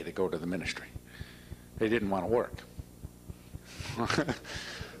today to go to the ministry. They didn't want to work.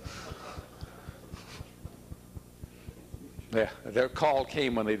 Yeah, their call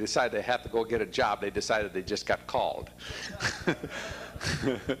came when they decided they had to go get a job. They decided they just got called.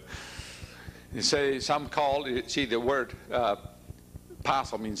 You say some called. See, the word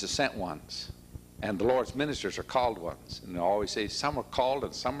apostle means the sent ones, and the Lord's ministers are called ones. And they always say some are called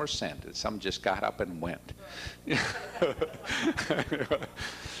and some are sent, and some just got up and went.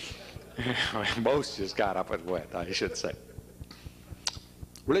 Most just got up and went, I should say.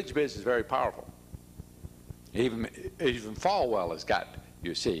 Religious business is very powerful. Even Falwell has got,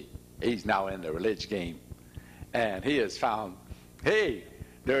 you see, he's now in the religious game. And he has found, hey,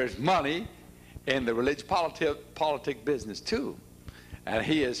 there's money in the religious politic business too. And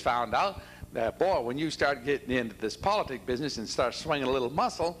he has found out that, boy, when you start getting into this politic business and start swinging a little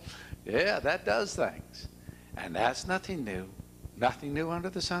muscle, yeah, that does things. And that's nothing new. Nothing new under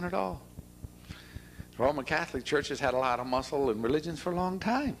the sun at all. The Roman Catholic Church has had a lot of muscle in religions for a long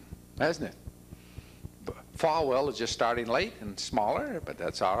time, hasn't it? Falwell is just starting late and smaller, but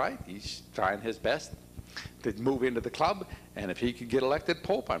that's all right. He's trying his best to move into the club, and if he could get elected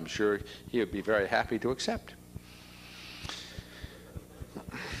Pope, I'm sure he would be very happy to accept.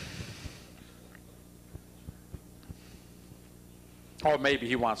 Or maybe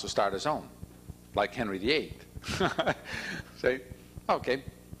he wants to start his own, like Henry VIII. See? Okay.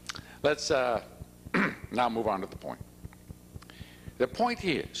 Let's now move on to the point. The point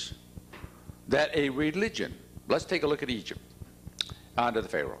is that a religion, let's take a look at Egypt under the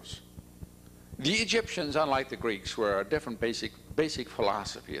Pharaohs. The Egyptians, unlike the Greeks, were a different basic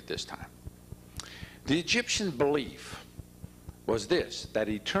philosophy at this time. The Egyptian belief was this, that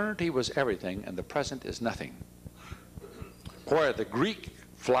eternity was everything and the present is nothing. Where the Greek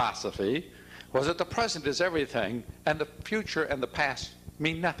philosophy was that the present is everything and the future and the past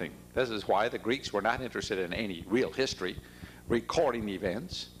mean nothing. This is why the Greeks were not interested in any real history, recording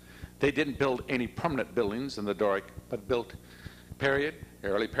events. They didn't build any permanent buildings in the Doric, but built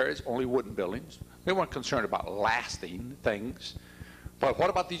early periods, only wooden buildings. They weren't concerned about lasting things. But what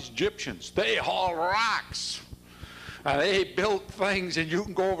about these Egyptians? They hauled rocks. And they built things, and you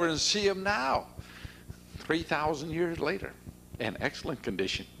can go over and see them now, 3,000 years later, in excellent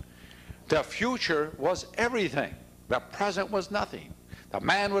condition. The future was everything. The present was nothing. The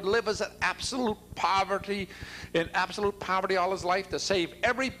man would live as in absolute poverty all his life to save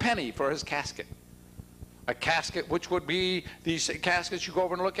every penny for his casket. A casket, which would be these caskets you go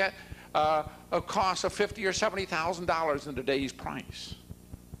over and look at, a cost of $50,000 or $70,000 in today's price.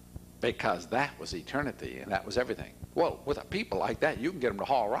 Because that was eternity and that was everything. Well, with a people like that, you can get them to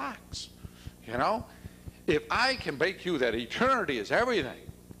haul rocks. You know? If I can make you that eternity is everything,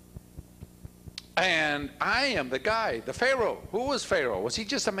 and I am the guy, the Pharaoh. Who was Pharaoh? Was he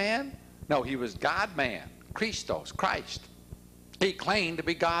just a man? No, he was God-man, Christos, Christ. He claimed to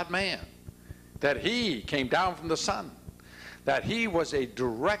be God-man, that he came down from the sun, that he was a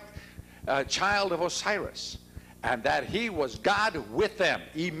direct child of Osiris, and that he was God with them,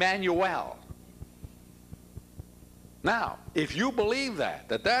 Emmanuel. Now, if you believe that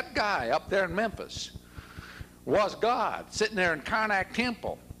that guy up there in Memphis was God sitting there in Karnak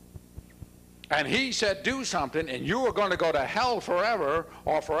Temple, and he said do something and you were going to go to hell forever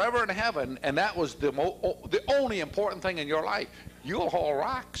or forever in heaven, and that was the only important thing in your life, you'll haul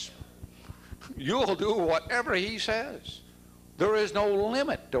rocks. You'll do whatever he says. There is no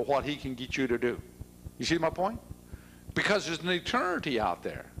limit to what he can get you to do. You see my point? Because there's an eternity out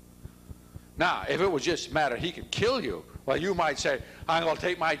there. Now, if it was just a matter he could kill you, well, you might say, I'm going to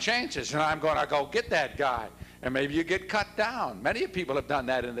take my chances and I'm going to go get that guy. And maybe you get cut down. Many people have done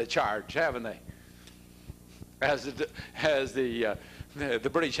that in the charge, haven't they? As the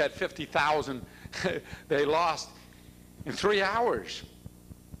British had 50,000, they lost in 3 hours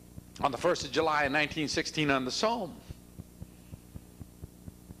on the 1st of July in 1916 on the Somme.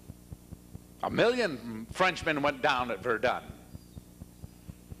 1 million Frenchmen went down at Verdun.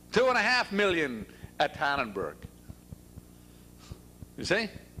 2.5 million at Tannenberg. You see?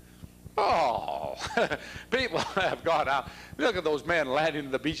 Oh, people have gone out. Look at those men landing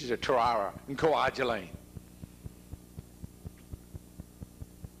on the beaches of Tarara and Coagulane.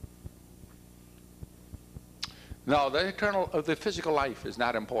 No, the physical life is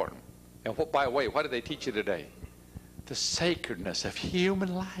not important. And by the way, what do they teach you today? The sacredness of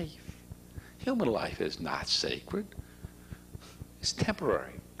human life. Human life is not sacred. It's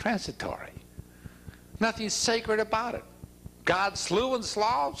temporary, transitory. Nothing sacred about it. God slew and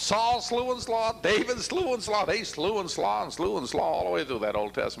slawed, Saul slew and slawed, David slew and slawed. They slew and slawed all the way through that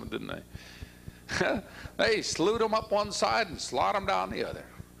Old Testament, didn't they? They slew them up one side and slaughtered them down the other.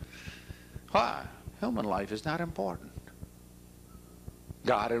 Why? Human life is not important.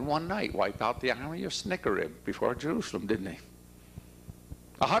 God in one night wiped out the army of Sennacherib before Jerusalem, didn't he?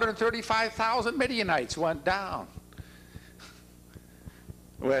 135,000 Midianites went down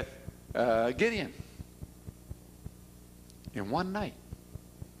with Gideon in one night.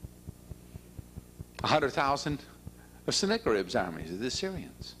 100,000 of Sennacherib's armies, of the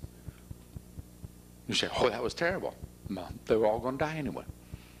Syrians. You say, oh, that was terrible. No, they were all going to die anyway.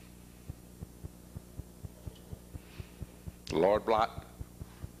 The Lord brought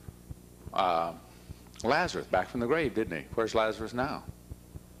Lazarus back from the grave, didn't he? Where's Lazarus now?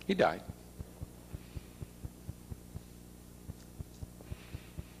 He died.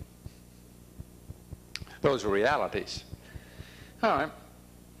 Those are realities. All right.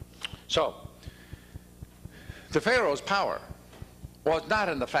 So, the Pharaoh's power was not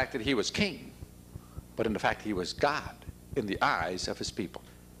in the fact that he was king, but in the fact that he was God in the eyes of his people.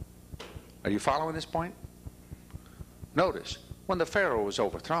 Are you following this point? Notice, when the Pharaoh was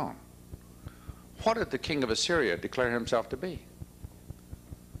overthrown, what did the king of Assyria declare himself to be?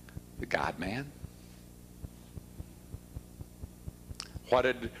 The God-man.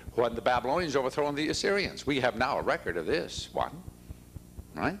 When the Babylonians overthrown the Assyrians? We have now a record of this one,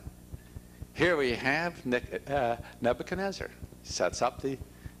 right? Here we have Nebuchadnezzar. Sets up the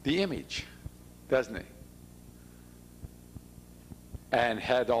image, doesn't he? And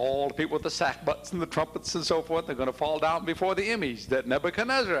had all the people with the sackbuts and the trumpets and so forth, they're going to fall down before the image that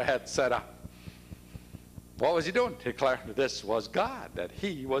Nebuchadnezzar had set up. What was he doing? Declaring that this was God, that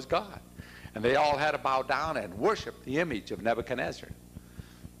he was God. And they all had to bow down and worship the image of Nebuchadnezzar.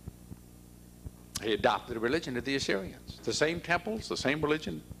 He adopted a religion of the Assyrians. The same temples, the same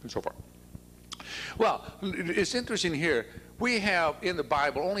religion, and so forth. Well, it's interesting here. We have in the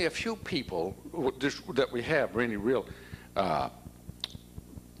Bible only a few people that we have really real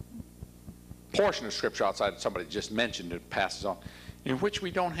portion of Scripture outside somebody just mentioned it passes on, in which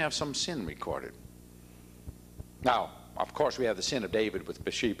we don't have some sin recorded. Now, of course, we have the sin of David with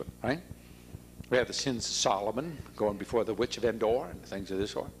Bathsheba, right? We have the sins of Solomon going before the witch of Endor and things of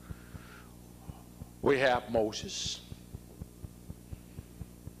this sort. We have Moses.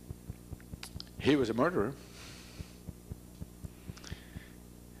 He was a murderer.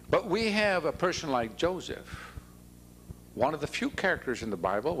 But we have a person like Joseph, one of the few characters in the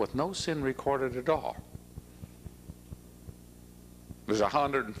Bible with no sin recorded at all. There's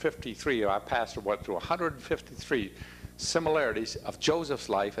 153. Our pastor went through 153 similarities of Joseph's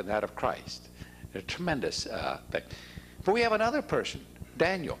life and that of Christ. A tremendous thing. But we have another person,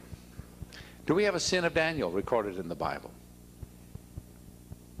 Daniel. Do we have a sin of Daniel recorded in the Bible?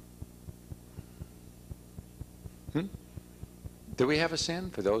 Do we have a sin,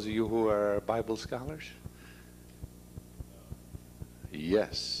 for those of you who are Bible scholars?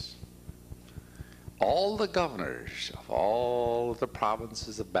 Yes. All the governors of all the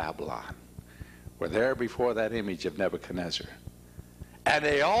provinces of Babylon were there before that image of Nebuchadnezzar. And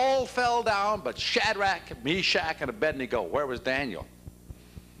they all fell down, but Shadrach, Meshach, and Abednego. Where was Daniel?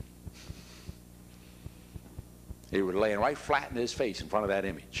 He was laying right flat in his face in front of that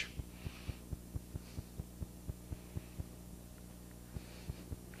image.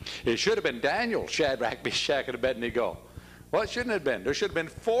 It should have been Daniel, Shadrach, Meshach, and Abednego. Well, it shouldn't have been. There should have been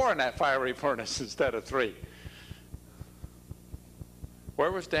 4 in that fiery furnace instead of 3.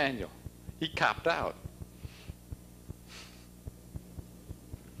 Where was Daniel? He copped out.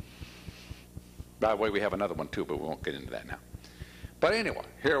 By the way, we have another one too, but we won't get into that now. But anyway,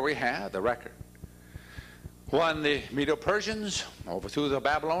 here we have the record. When the Medo-Persians overthrew the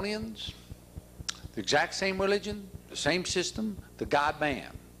Babylonians, the exact same religion, the same system, the God-man.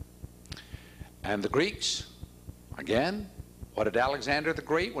 And the Greeks, again, what did Alexander the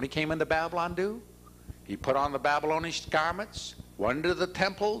Great, when he came into Babylon, do? He put on the Babylonian garments, went into the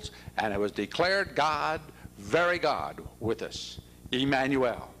temples, and it was declared God, very God, with us.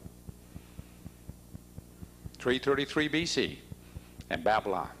 Emmanuel. 333 BC in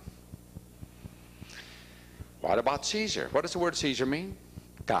Babylon. What about Caesar? What does the word Caesar mean?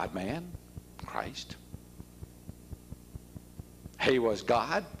 God-man, Christ. He was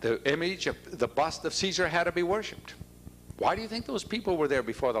God. The image of the bust of Caesar had to be worshipped. Why do you think those people were there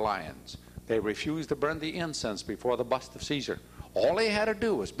before the lions? They refused to burn the incense before the bust of Caesar. All they had to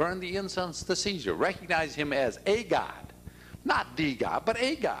do was burn the incense to Caesar, recognize him as a God. Not the God, but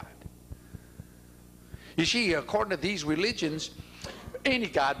a God. You see, according to these religions, any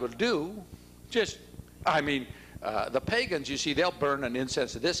God will do. The pagans, you see, they'll burn an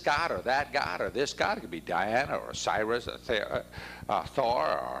incense to this God or that God or this God. It could be Diana or Cyrus or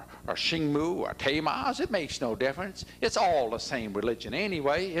Thor or Shingmu or Tammuz. It makes no difference. It's all the same religion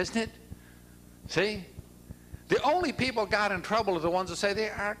anyway, isn't it? See? The only people got in trouble are the ones that say they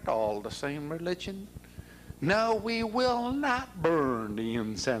aren't all the same religion. No, we will not burn the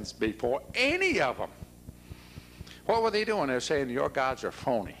incense before any of them. What were they doing? They were saying your gods are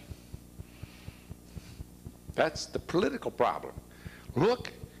phony. That's the political problem.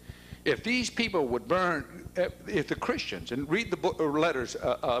 Look, if these people would burn, if the Christians, and read the letters,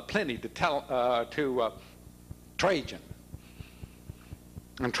 Pliny to Trajan,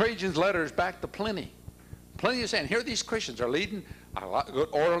 and Trajan's letters back to Pliny. Pliny is saying, here these Christians are leading a good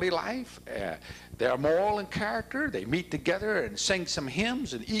orderly life. They're moral in character. They meet together and sing some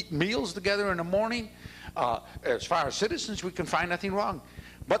hymns and eat meals together in the morning. As far as citizens, we can find nothing wrong.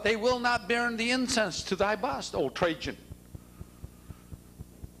 But they will not burn the incense to thy bust, O Trajan.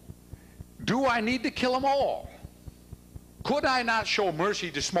 Do I need to kill them all? Could I not show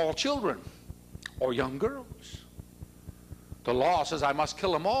mercy to small children or young girls? The law says I must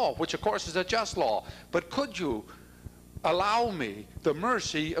kill them all, which of course is a just law. But could you allow me the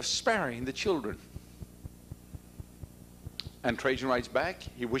mercy of sparing the children? And Trajan writes back,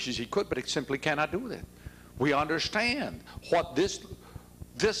 he wishes he could, but he simply cannot do that. We understand what this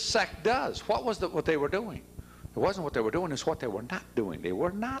sect does. What was what they were doing? It wasn't what they were doing, it's what they were not doing. They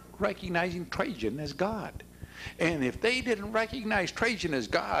were not recognizing Trajan as God. And if they didn't recognize Trajan as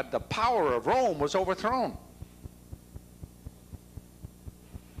God, the power of Rome was overthrown.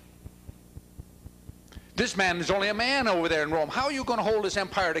 This man is only a man over there in Rome. How are you going to hold this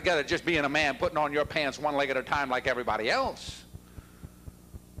empire together just being a man, putting on your pants one leg at a time like everybody else?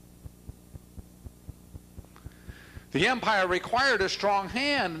 The empire required a strong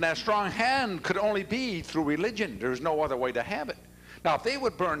hand, and that strong hand could only be through religion. There's no other way to have it. Now, if they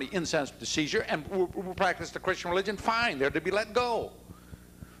would burn the incense to Caesar and practice the Christian religion, fine, they're to be let go.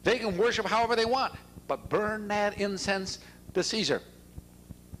 They can worship however they want, but burn that incense to Caesar.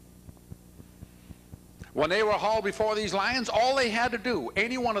 When they were hauled before these lions, all they had to do,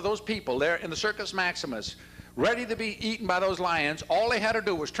 any one of those people there in the Circus Maximus, ready to be eaten by those lions, all they had to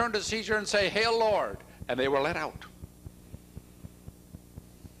do was turn to Caesar and say, "Hail, Lord," and they were let out.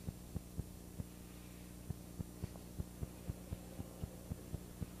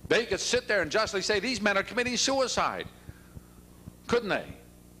 They could sit there and justly say, these men are committing suicide. Couldn't they?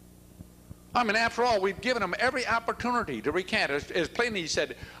 I mean, after all, we've given them every opportunity to recant. As Pliny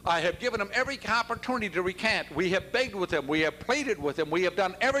said, I have given them every opportunity to recant. We have begged with them. We have pleaded with them. We have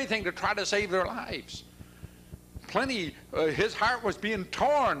done everything to try to save their lives. Pliny, his heart was being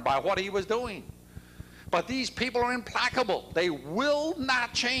torn by what he was doing. But these people are implacable. They will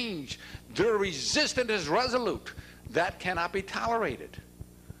not change. Their resistance is resolute. That cannot be tolerated.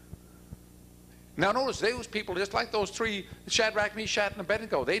 Now notice, those people, just like those three, Shadrach, Meshach, and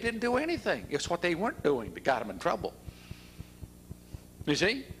Abednego, they didn't do anything. It's what they weren't doing that got them in trouble. You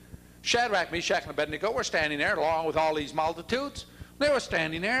see? Shadrach, Meshach, and Abednego were standing there along with all these multitudes. They were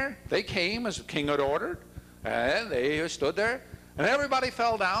standing there. They came as the king had ordered, and they stood there. And everybody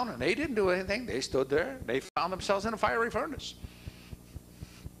fell down, and they didn't do anything. They stood there. They found themselves in a fiery furnace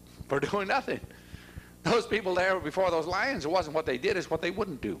for doing nothing. Those people there before those lions, it wasn't what they did, it's what they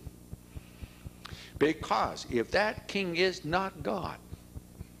wouldn't do. Because if that king is not God,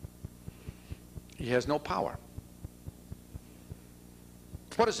 he has no power.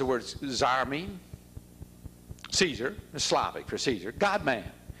 What does the word Tsar mean? Caesar, Slavic for Caesar, God-man.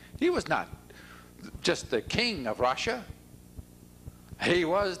 He was not just the king of Russia. He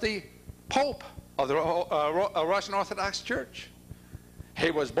was the Pope of the Russian Orthodox Church.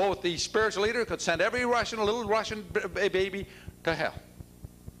 He was both the spiritual leader who could send every little Russian baby to hell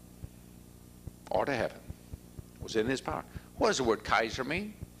or to heaven. It was in his power. What does the word Kaiser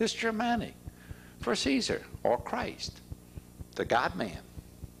mean? It's Germanic for Caesar or Christ, the God-man.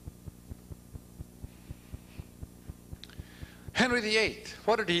 Henry VIII,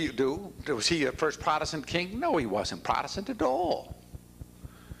 what did he do? Was he a first Protestant king? No, he wasn't Protestant at all.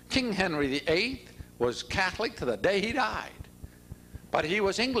 King Henry VIII was Catholic to the day he died, but he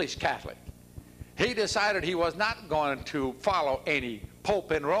was English Catholic. He decided he was not going to follow any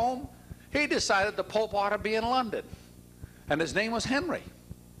pope in Rome. He decided the pope ought to be in London, and his name was Henry.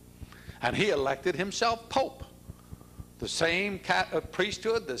 And he elected himself pope. The same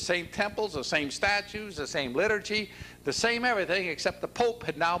priesthood, the same temples, the same statues, the same liturgy, the same everything, except the pope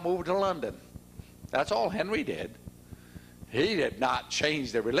had now moved to London. That's all Henry did. He did not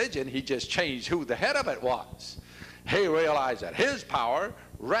change the religion, he just changed who the head of it was. He realized that his power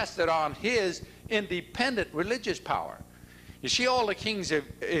rested on his independent religious power. You see, all the kings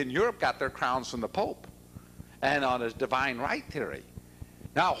in Europe got their crowns from the Pope and on his divine right theory.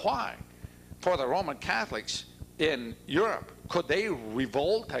 Now, why? For the Roman Catholics in Europe, could they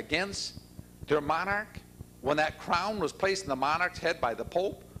revolt against their monarch when that crown was placed in the monarch's head by the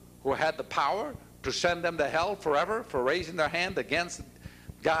Pope, who had the power to send them to hell forever for raising their hand against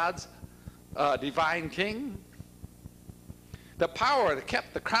God's divine king? The power that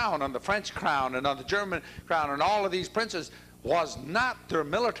kept the crown on the French crown and on the German crown and all of these princes was not their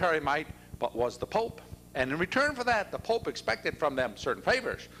military might, but was the Pope. And in return for that, the Pope expected from them certain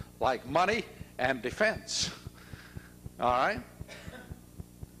favors, like money and defense. All right?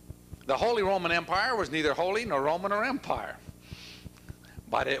 The Holy Roman Empire was neither holy nor Roman or empire,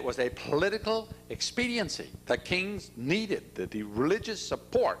 but it was a political expediency. The kings needed the religious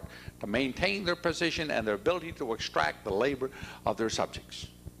support to maintain their position and their ability to extract the labor of their subjects.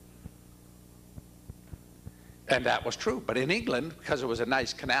 And that was true. But in England, because there was a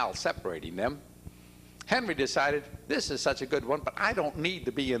nice canal separating them, Henry decided, this is such a good one, but I don't need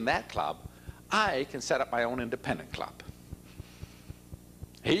to be in that club. I can set up my own independent club.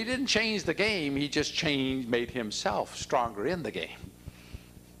 He didn't change the game, he just made himself stronger in the game.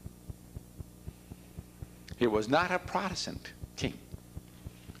 He was not a Protestant king.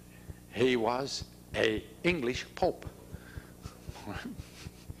 He was an English pope.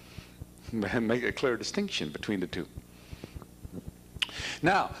 Make a clear distinction between the two.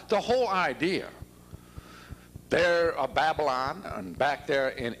 Now, the whole idea there of Babylon and back there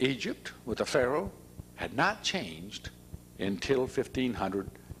in Egypt with the Pharaoh had not changed until 1540s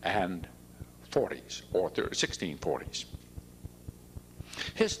or 1640s.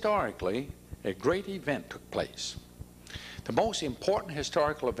 Historically, a great event took place. The most important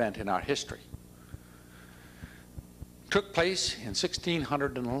historical event in our history took place in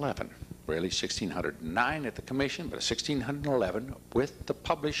 1611, really 1609 at the Commission, but 1611 with the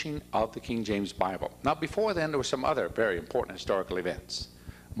publishing of the King James Bible. Now before then there were some other very important historical events.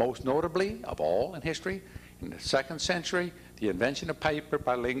 Most notably of all in history, in the 2nd century, the invention of paper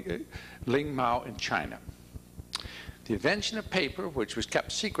by Ling Mao in China. The invention of paper, which was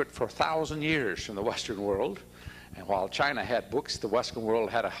kept secret for 1,000 years from the Western world, and while China had books, the Western world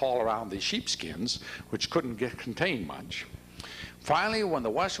had to haul around these sheepskins, which couldn't contain much. Finally, when the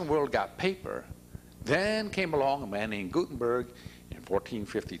Western world got paper, then came along a man named Gutenberg in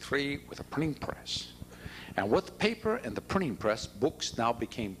 1453 with a printing press. And with paper and the printing press, books now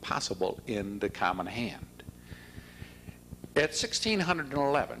became possible in the common hand. At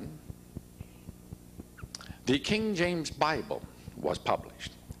 1611, the King James Bible was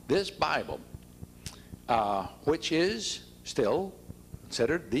published. This Bible, which is still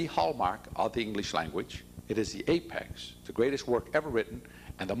considered the hallmark of the English language, it is the apex, the greatest work ever written,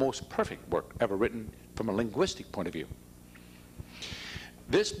 and the most perfect work ever written from a linguistic point of view.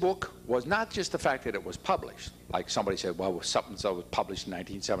 This book was not just the fact that it was published, like somebody said, well, something-so was published in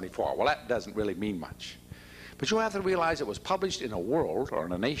 1974. Well, that doesn't really mean much. But you have to realize it was published in a world or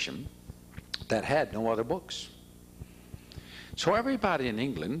in a nation that had no other books. So everybody in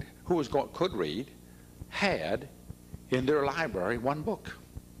England who could read had in their library one book.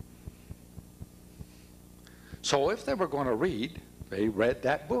 So if they were going to read, they read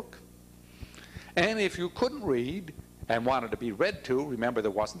that book. And if you couldn't read and wanted to be read to, remember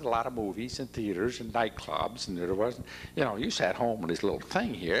there wasn't a lot of movies and theaters and nightclubs, and there wasn't, you know, you sat home with this little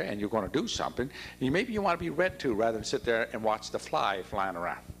thing here and you're going to do something, and maybe you want to be read to rather than sit there and watch the fly flying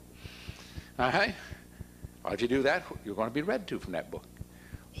around. Okay? Well, if you do that, you're going to be read to from that book.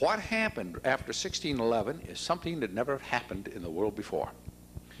 What happened after 1611 is something that never happened in the world before.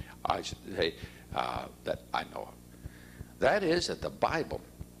 I should say that I know of. That is that the Bible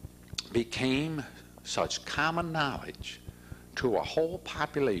became such common knowledge to a whole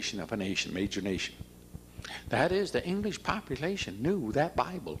population of a nation, major nation. That is, the English population knew that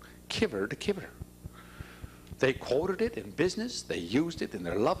Bible kiver to kiver. They quoted it in business, they used it in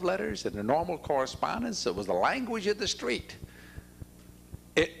their love letters, in their normal correspondence. It was the language of the street.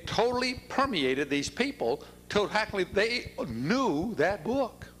 It totally permeated these people till actually they knew that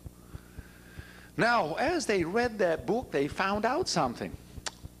book. Now, as they read that book, they found out something.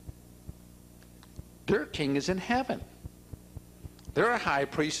 Their king is in heaven. Their high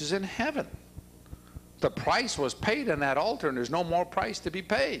priest is in heaven. The price was paid on that altar, and there's no more price to be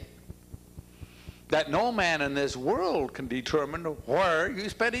paid. That no man in this world can determine where you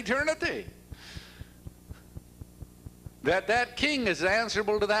spend eternity. That king is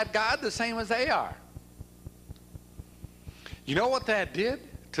answerable to that God the same as they are. You know what that did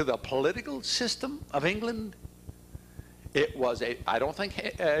to the political system of England? It was I don't think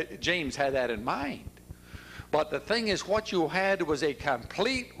James had that in mind. But the thing is, what you had was a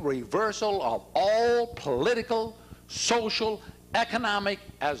complete reversal of all political, social, economic,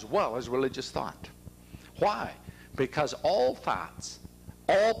 as well as religious thought. Why? Because all thoughts,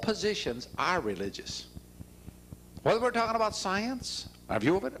 all positions are religious. Whether we're talking about science, a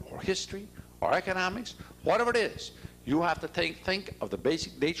view of it, or history, or economics, whatever it is, you have to think of the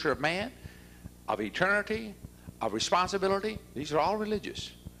basic nature of man, of eternity, of responsibility. These are all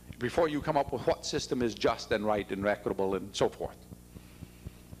religious before you come up with what system is just and right and equitable and so forth.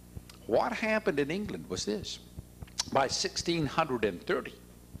 What happened in England was this. By 1630,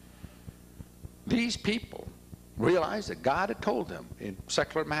 these people realized that God had told them in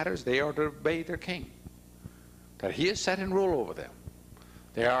secular matters they are to obey their king, that he is set in rule over them.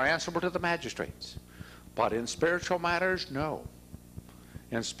 They are answerable to the magistrates. But in spiritual matters, no.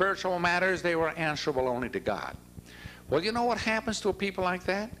 In spiritual matters, they were answerable only to God. Well, you know what happens to a people like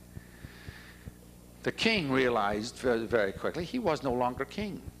that? The king realized very, very quickly he was no longer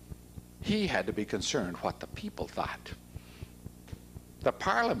king. He had to be concerned what the people thought. The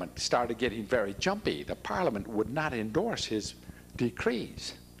parliament started getting very jumpy. The parliament would not endorse his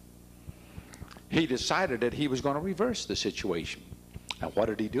decrees. He decided that he was going to reverse the situation. And what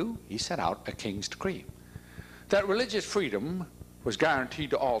did he do? He sent out a king's decree. That religious freedom was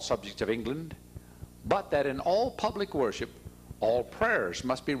guaranteed to all subjects of England, but that in all public worship, all prayers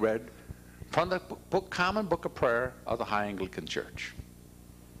must be read from the common book of prayer of the High Anglican Church.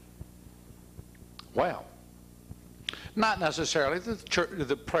 Well, not necessarily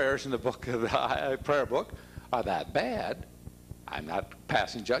the prayers in the book of the prayer book are that bad. I'm not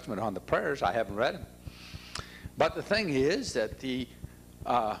passing judgment on the prayers. I haven't read them. But the thing is that the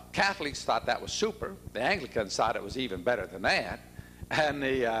Catholics thought that was super. The Anglicans thought it was even better than that. And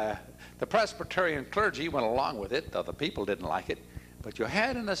the Presbyterian clergy went along with it, though the people didn't like it. But you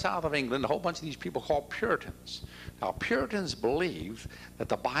had in the south of England a whole bunch of these people called Puritans. Now, Puritans believed that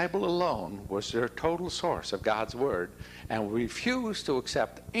the Bible alone was their total source of God's Word and refused to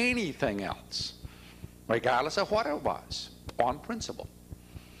accept anything else, regardless of what it was, on principle.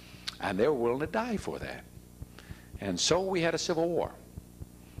 And they were willing to die for that. And so we had a civil war,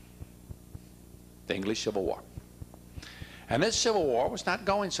 the English Civil War. And this civil war was not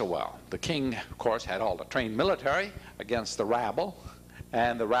going so well. The king, of course, had all the trained military against the rabble,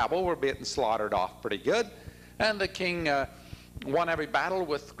 and the rabble were getting slaughtered off pretty good. And the king won every battle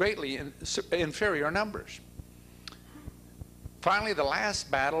with greatly inferior numbers. Finally, the last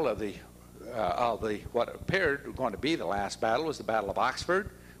battle of what appeared going to be the last battle was the Battle of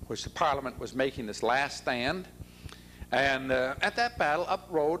Oxford, which the Parliament was making its last stand. And at that battle, up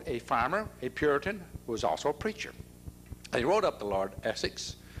rode a farmer, a Puritan, who was also a preacher. He rode up to Lord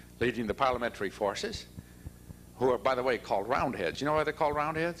Essex, leading the parliamentary forces, who are, by the way, called Roundheads. You know why they're called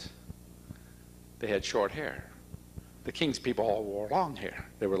Roundheads? They had short hair. The king's people all wore long hair.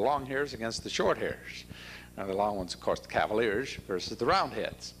 They were long hairs against the short hairs. And the long ones, of course, the Cavaliers versus the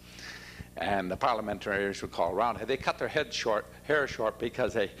Roundheads. And the parliamentarians were called Roundheads. They cut their hair short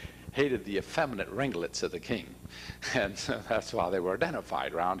because they hated the effeminate ringlets of the king. And so that's why they were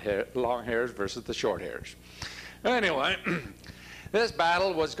identified, long hairs versus the short hairs. Anyway, this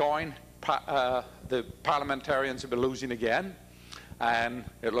battle was going, the parliamentarians had been losing again, and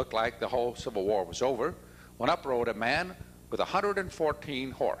it looked like the whole Civil War was over, when up rode a man with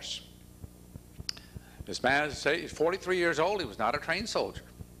 114 horse. This man, as I say, he's 43 years old. He was not a trained soldier,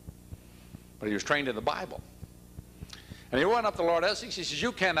 but he was trained in the Bible. And he went up to Lord Essex. He says,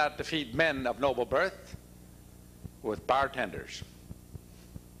 "You cannot defeat men of noble birth with bartenders."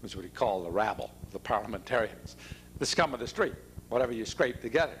 That's what he called the rabble, the parliamentarians, the scum of the street, whatever you scrape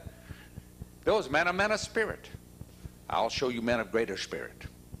together. Those men are men of spirit. I'll show you men of greater spirit.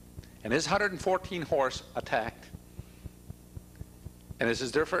 And his 114 horse attacked, and this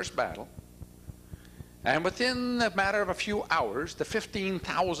is their first battle. And within the matter of a few hours, the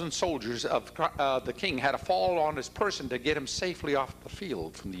 15,000 soldiers of the king had to fall on his person to get him safely off the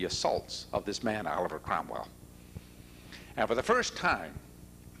field from the assaults of this man, Oliver Cromwell. And for the first time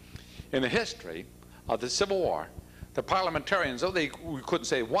in the history of the Civil War, the parliamentarians, though we couldn't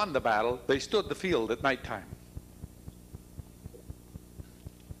say won the battle, they stood the field at nighttime.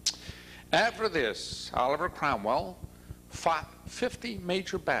 After this, Oliver Cromwell fought 50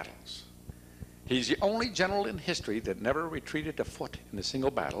 major battles. He's the only general in history that never retreated a foot in a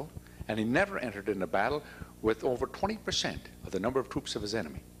single battle, and he never entered in a battle with over 20% of the number of troops of his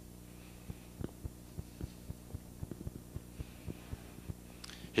enemy.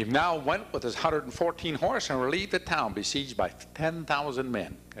 He now went with his 114 horse and relieved the town besieged by 10,000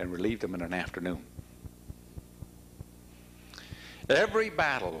 men, and relieved them in an afternoon. Every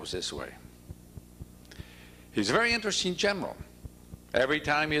battle was this way. He's a very interesting general. Every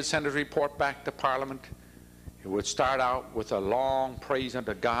time he'd send his report back to Parliament, he would start out with a long praise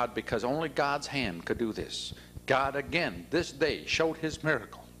unto God, because only God's hand could do this. God again this day showed his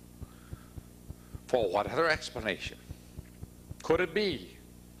miracle. For what other explanation could it be?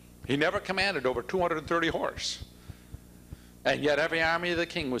 He never commanded over 230 horse. And yet every army of the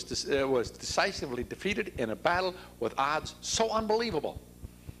king was decisively defeated in a battle with odds so unbelievable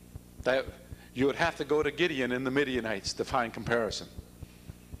that you would have to go to Gideon and the Midianites to find comparison.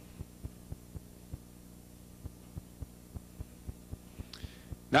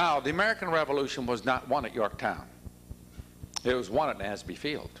 Now, the American Revolution was not won at Yorktown. It was won at Nasby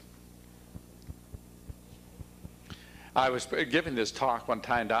Field. I was giving this talk one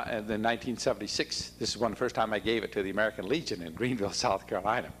time in 1976. This is the first time I gave it to the American Legion in Greenville, South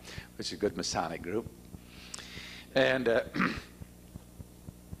Carolina, which is a good Masonic group. And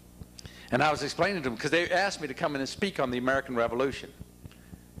I was explaining to them, because they asked me to come in and speak on the American Revolution.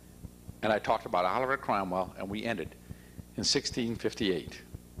 And I talked about Oliver Cromwell, and we ended in 1658.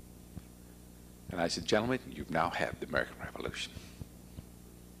 And I said, "Gentlemen, you've now had the American Revolution."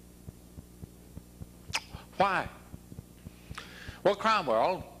 Why? Well,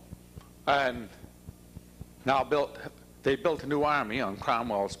 Cromwell and they built a new army on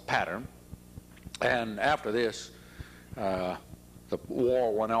Cromwell's pattern, and after this, the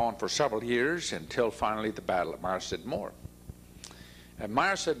war went on for several years until finally the Battle of Marced Moor. At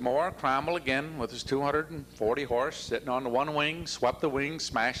Marced Moor, Cromwell again, with his 240 horse, sitting on the one wing, swept the wing,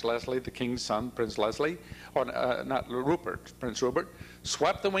 smashed Leslie, the king's son, Prince Leslie, or not Rupert, Prince Rupert,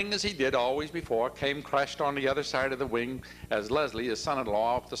 swept the wing as he did always before, came crushed on the other side of the wing as Leslie, his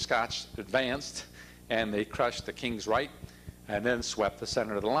son-in-law of the Scotch, advanced, and they crushed the king's right, and then swept the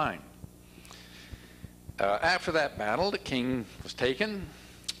center of the line. After that battle, the king was taken,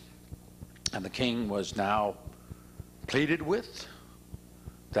 and the king was now pleaded with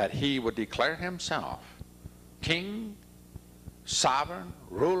that he would declare himself king, sovereign,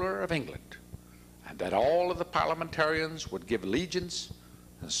 ruler of England, and that all of the parliamentarians would give allegiance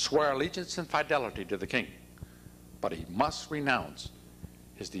and swear allegiance and fidelity to the king. But he must renounce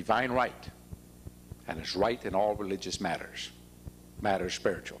his divine right and his right in all religious matters, matters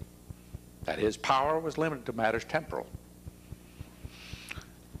spiritual. That his power was limited to matters temporal.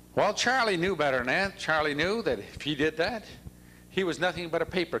 Well, Charlie knew better than that. Charlie knew that if he did that, he was nothing but a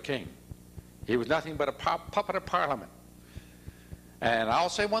paper king. He was nothing but a puppet of Parliament. And I'll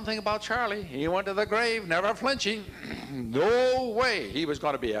say one thing about Charlie. He went to the grave never flinching. No way he was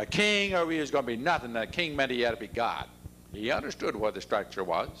going to be a king or he was going to be nothing. A king meant he had to be God. He understood what the structure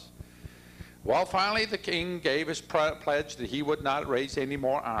was. Well, finally the king gave his pledge that he would not raise any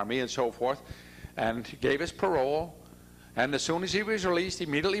more army and so forth, and he gave his parole. And as soon as he was released, he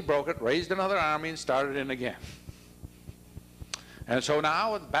immediately broke it, raised another army, and started in again. And so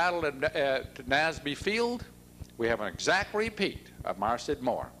now with the battle at Naseby Field, we have an exact repeat of Marsid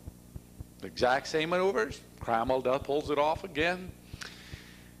Moore. The exact same maneuvers. Cromwell pulls it off again.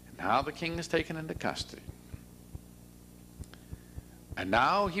 Now the king is taken into custody. And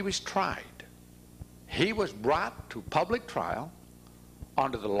now he was tried. He was brought to public trial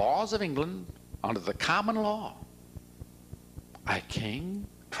under the laws of England, under the common law. A king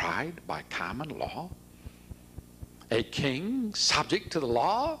tried by common law? A king subject to the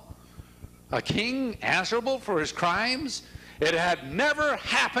law? A king answerable for his crimes? It had never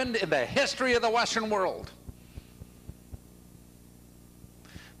happened in the history of the Western world.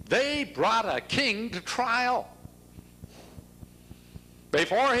 They brought a king to trial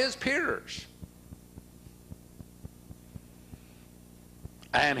before his peers.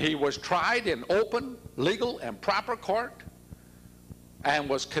 And he was tried in open, legal, and proper court and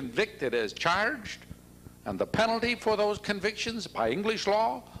was convicted as charged. And the penalty for those convictions by English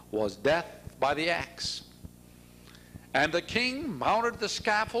law was death by the axe. And the king mounted the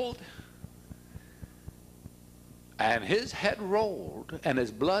scaffold, and his head rolled, and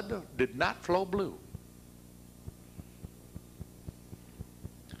his blood did not flow blue.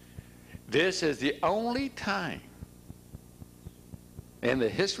 This is the only time in the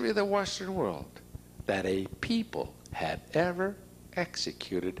history of the Western world that a people had ever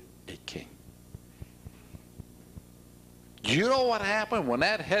executed a king. Do you know what happened when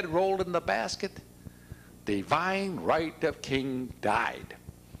that head rolled in the basket? Divine right of king died.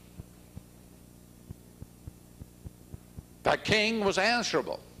 The king was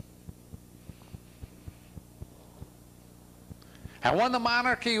answerable. And when the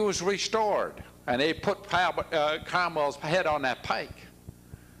monarchy was restored and they put Cromwell's head on that pike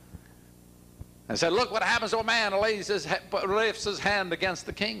and said, look what happens to a man who lifts his hand against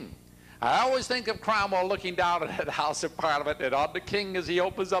the king. I always think of Cromwell looking down at the House of Parliament and on the king as he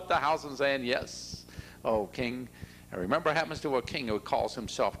opens up the house and saying, yes, oh king. And remember what happens to a king who calls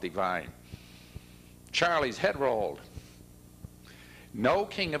himself divine. Charlie's head rolled. No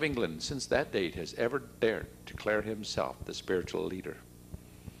king of England since that date has ever dared declare himself the spiritual leader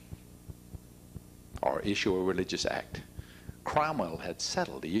or issue a religious act. Cromwell had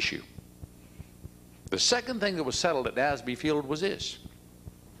settled the issue. The second thing that was settled at Naseby Field was this: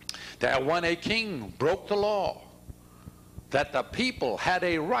 that when a king broke the law, that the people had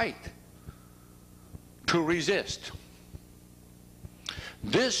a right to resist.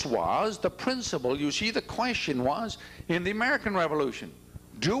 This was the principle. You see, the question was, in the American Revolution,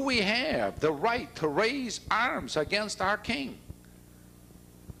 do we have the right to raise arms against our king?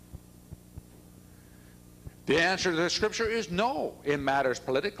 The answer to the scripture is no in matters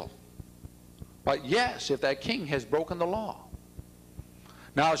political. But yes, if that king has broken the law.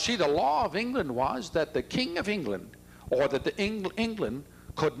 Now, see, the law of England was that the king of England, or that England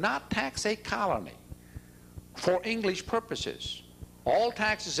could not tax a colony for English purposes. All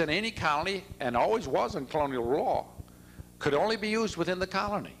taxes in any colony, and always was in colonial law, could only be used within the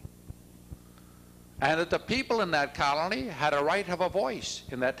colony. And that the people in that colony had a right of a voice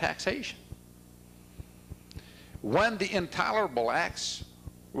in that taxation. When the intolerable acts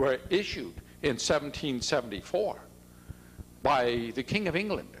were issued in 1774 by the King of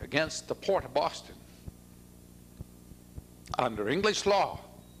England against the port of Boston, under English law,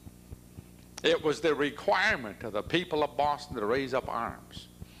 it was the requirement of the people of Boston to raise up arms.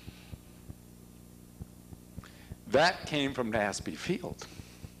 That came from Naseby Field.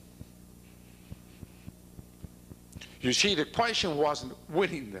 You see, the question wasn't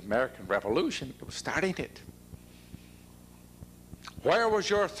winning the American Revolution, it was starting it. Where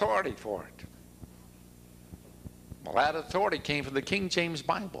was your authority for it? Well, that authority came from the King James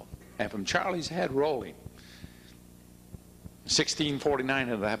Bible and from Charlie's head rolling. 1649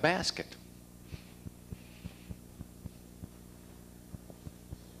 in that basket.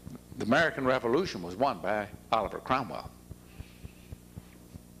 The American Revolution was won by Oliver Cromwell.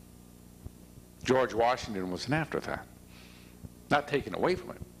 George Washington was an afterthought. Not taken away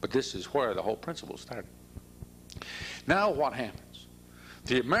from it, but this is where the whole principle started. Now what happens?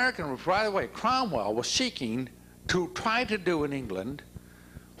 The American, right away, Cromwell was seeking to try to do in England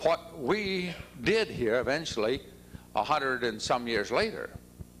what we did here eventually 100 and some years later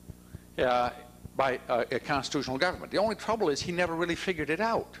by a constitutional government. The only trouble is he never really figured it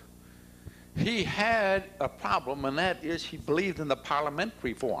out. He had a problem, and that is he believed in the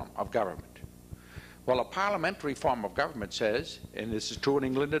parliamentary form of government. Well, a parliamentary form of government says, and this is true in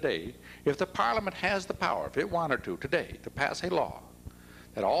England today, if the parliament has the power, if it wanted to today, to pass a law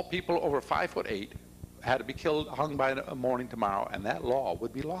that all people over 5'8" had to be killed, hung by the morning tomorrow, and that law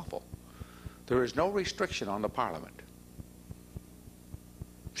would be lawful. There is no restriction on the parliament.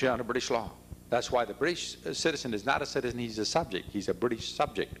 See, under British law. That's why the British citizen is not a citizen, he's a subject. He's a British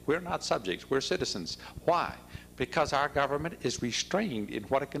subject. We're not subjects, we're citizens. Why? Because our government is restrained in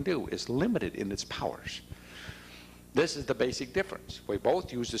what it can do. It's limited in its powers. This is the basic difference. We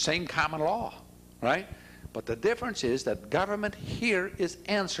both use the same common law, right? But the difference is that government here is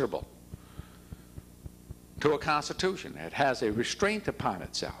answerable to a constitution. It has a restraint upon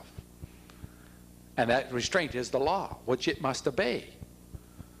itself. And that restraint is the law, which it must obey.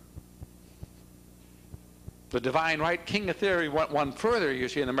 The divine right, king of theory went one further, you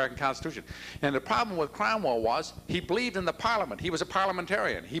see, in the American Constitution. And the problem with Cromwell was he believed in the parliament. He was a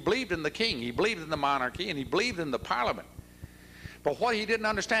parliamentarian. He believed in the king. He believed in the monarchy, and he believed in the parliament. But what he didn't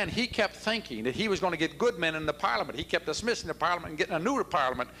understand, he kept thinking that he was going to get good men in the parliament. He kept dismissing the parliament and getting a new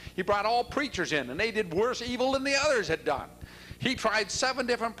parliament. He brought all preachers in, and they did worse evil than the others had done. He tried 7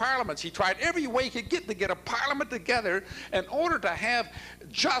 different parliaments. He tried every way he could get to get a parliament together in order to have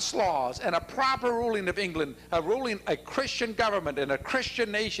just laws and a proper ruling of England, a Christian government and a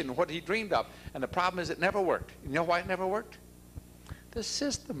Christian nation, what he dreamed of. And the problem is it never worked. You know why it never worked? The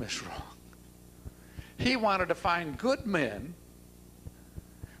system is wrong. He wanted to find good men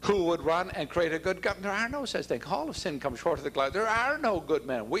who would run and create a good government. There are no such thing. All of sin comes short of the glory. There are no good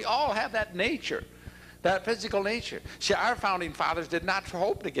men. We all have that nature. That physical nature. See, our founding fathers did not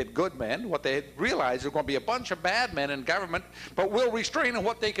hope to get good men. What they realized was going to be a bunch of bad men in government, but we'll restrain on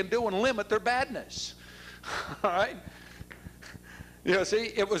what they can do and limit their badness. All right? You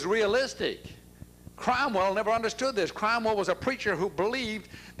see, it was realistic. Cromwell never understood this. Cromwell was a preacher who believed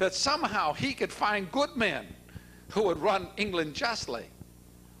that somehow he could find good men who would run England justly.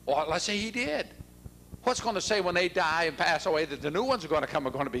 Well, let's say he did. What's going to say when they die and pass away that the new ones are going to come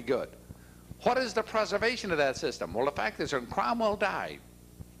are going to be good? What is the preservation of that system? Well, the fact is when Cromwell died,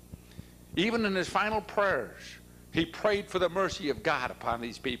 even in his final prayers, he prayed for the mercy of God upon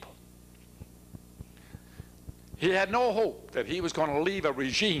these people. He had no hope that he was going to leave a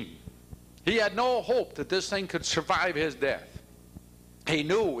regime. He had no hope that this thing could survive his death. He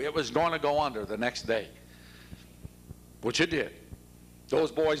knew it was going to go under the next day, which it did. Those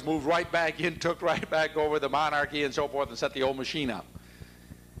boys moved right back in, took right back over the monarchy and so forth and set the old machine up.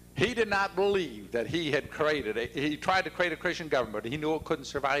 He did not believe that he had he tried to create a Christian government, but he knew it couldn't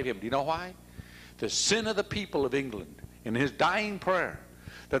survive him. Do you know why? The sin of the people of England, in his dying prayer,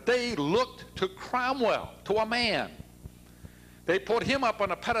 that they looked to Cromwell, to a man. They put him up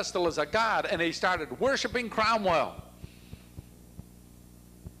on a pedestal as a god, and they started worshiping Cromwell.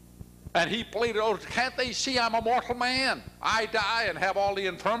 And he pleaded, oh, can't they see I'm a mortal man? I die and have all the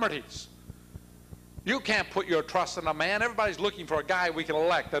infirmities. You can't put your trust in a man. Everybody's looking for a guy we can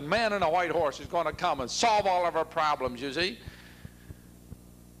elect. A man in a white horse is going to come and solve all of our problems, you see.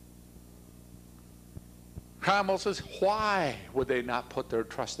 Cromwell says, why would they not put their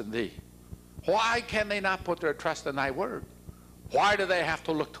trust in thee? Why can they not put their trust in thy word? Why do they have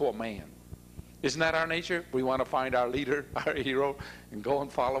to look to a man? Isn't that our nature? We want to find our leader, our hero, and go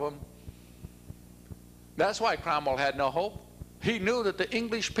and follow him. That's why Cromwell had no hope. He knew that the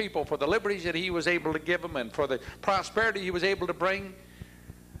English people, for the liberties that he was able to give them and for the prosperity he was able to bring,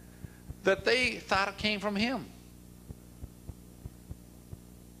 that they thought it came from him.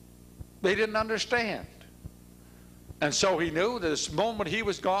 They didn't understand. And so he knew that this moment he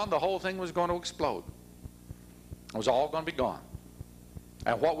was gone, the whole thing was going to explode. It was all going to be gone.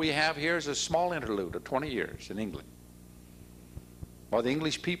 And what we have here is a small interlude of 20 years in England. Well, the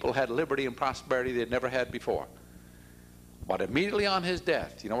English people had liberty and prosperity they'd never had before. But immediately on his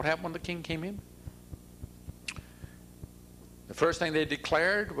death, you know what happened when the king came in? The first thing they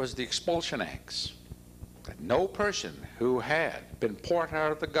declared was the Expulsion Acts. That no person who had been part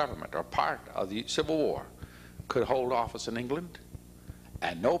out of the government or part of the Civil War could hold office in England,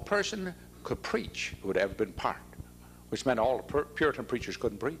 and no person could preach who had ever been part, which meant all the Puritan preachers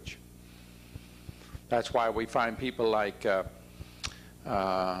couldn't preach. That's why we find people like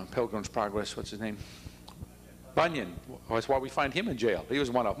Pilgrim's Progress, what's his name? Bunyan. That's why we find him in jail. He was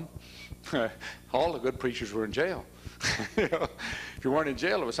one of them. All the good preachers were in jail. If you weren't in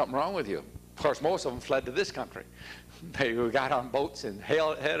jail, there was something wrong with you. Of course, most of them fled to this country. They got on boats and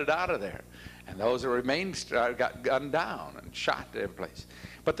headed out of there. And those that remained got gunned down and shot every place.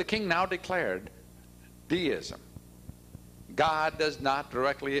 But the king now declared deism. God does not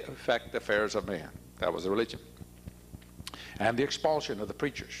directly affect the affairs of man. That was the religion. And the expulsion of the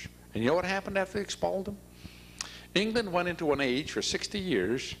preachers. And you know what happened after they expelled them? England went into an age for 60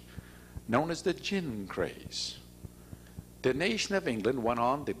 years known as the gin craze. The nation of England went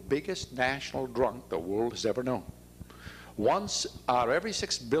on the biggest national drunk the world has ever known. Once out of every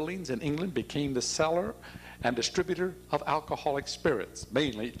 6 buildings in England became the seller and distributor of alcoholic spirits,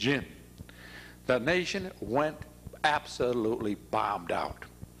 mainly gin. The nation went absolutely bombed out.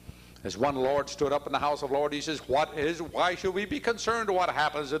 As one Lord stood up in the House of Lords, he says, why should we be concerned what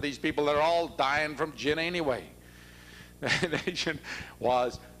happens to these people? They're all dying from gin anyway. The nation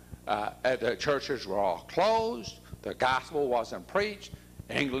was, the churches were all closed, the gospel wasn't preached,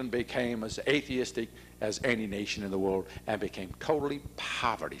 England became as atheistic as any nation in the world and became totally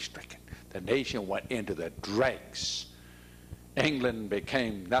poverty-stricken. The nation went into the dregs. England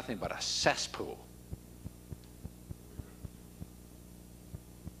became nothing but a cesspool.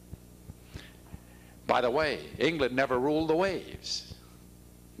 By the way, England never ruled the waves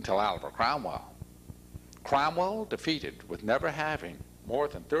until Oliver Cromwell. Cromwell defeated, with never having more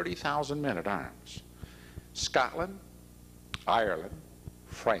than 30,000 men at arms, Scotland, Ireland,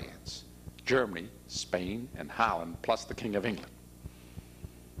 France, Germany, Spain, and Holland, plus the King of England.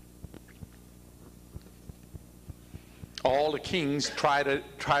 All the kings tried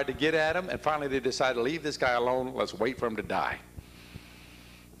to get at him, and finally they decided to leave this guy alone. Let's wait for him to die.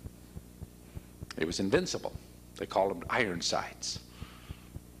 He was invincible. They called him Ironsides.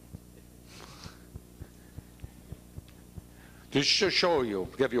 Just to show you,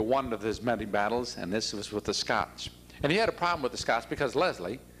 give you one of his many battles, and this was with the Scots. And he had a problem with the Scots because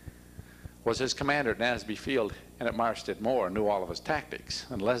Leslie was his commander at Naseby Field and at Marsted Moor, and knew all of his tactics.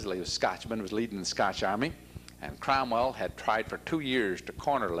 And Leslie, was a Scotchman, was leading the Scotch army. And Cromwell had tried for 2 years to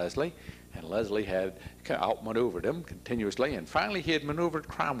corner Leslie, and Leslie had outmaneuvered him continuously. And finally he had maneuvered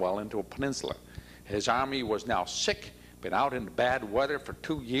Cromwell into a peninsula. His army was now sick, been out in bad weather for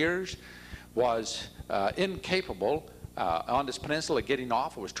 2 years, was incapable on this peninsula getting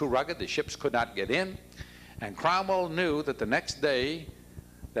off. It was too rugged. The ships could not get in. And Cromwell knew that the next day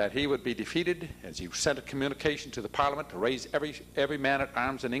that he would be defeated, as he sent a communication to the Parliament to raise every man at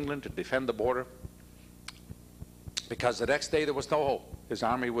arms in England to defend the border, because the next day there was no hope. His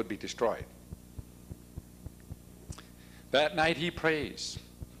army would be destroyed. That night he prays,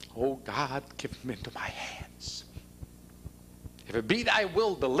 "Oh God, give him into my hands. If it be thy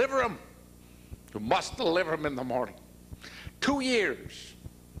will, deliver him. You must deliver him in the morning." 2 years.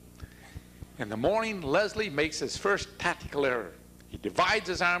 In the morning, Leslie makes his first tactical error. He divides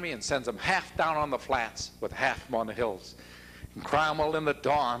his army and sends them half down on the flats with half on the hills. And Cromwell in the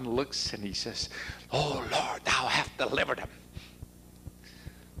dawn looks and he says, "Oh Lord, thou hast delivered him."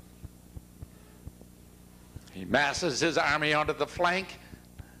 He masses his army onto the flank,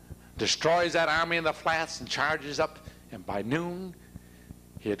 destroys that army in the flats and charges up. And by noon,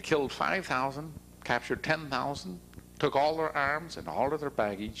 he had killed 5,000, captured 10,000, took all their arms and all of their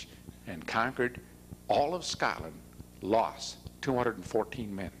baggage, and conquered all of Scotland, lost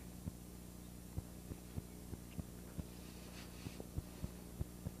 214 men.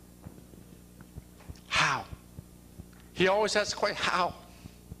 How? He always asks the question, how?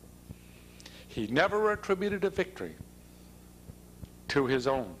 He never attributed a victory to his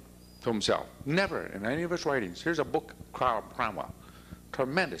own, to himself. Never in any of his writings. Here's a book, Cromwell.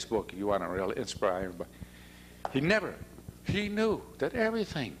 Tremendous book if you want to really inspire everybody. He knew that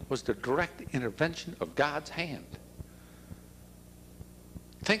everything was the direct intervention of God's hand.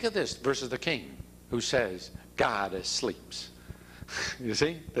 Think of this versus the king who says, God sleeps. You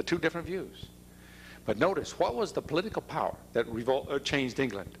see, the two different views. But notice, what was the political power that changed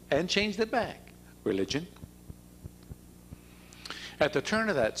England and changed it back? Religion. At the turn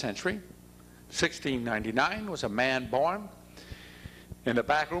of that century, 1699, was a man born in the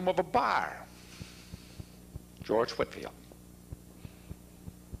back room of a bar. George Whitefield.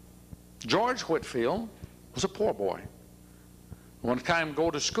 George Whitefield was a poor boy. One time to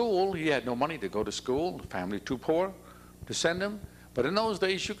go to school, he had no money to go to school. The family too poor to send him. But in those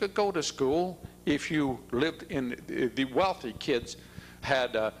days, you could go to school if you lived in the wealthy kids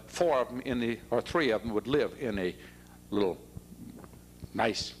had 4 of them or 3 of them would live in a little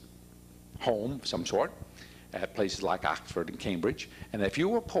nice home of some sort at places like Oxford and Cambridge. And if you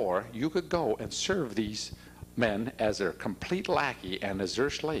were poor, you could go and serve these men as their complete lackey and as their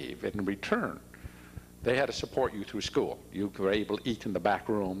slave. And in return, they had to support you through school. You were able to eat in the back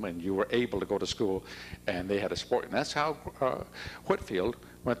room, and you were able to go to school, and they had to support you. And that's how Whitefield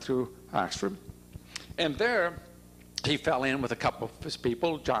went through Oxford, and there he fell in with a couple of his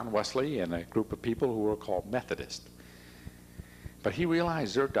people, John Wesley and a group of people who were called Methodists. But he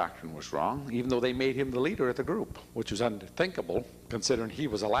realized their doctrine was wrong, even though they made him the leader of the group, which was unthinkable, considering he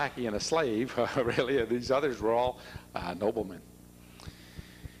was a lackey and a slave, really, and these others were all noblemen.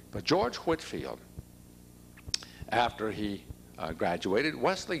 But George Whitefield, after he graduated,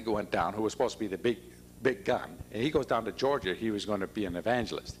 Wesley went down, who was supposed to be the big gun, and he goes down to Georgia. He was going to be an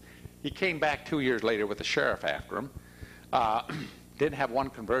evangelist. He came back 2 years later with the sheriff after him. Didn't have one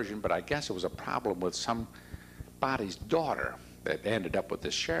conversion, but I guess it was a problem with somebody's daughter that ended up with the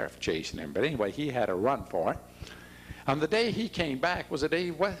sheriff chasing him. But anyway, he had a run for it. And the day he came back was the day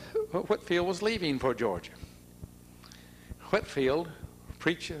Whitefield was leaving for Georgia. Whitefield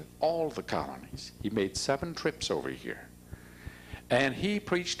preached all the colonies. He made 7 trips over here. And he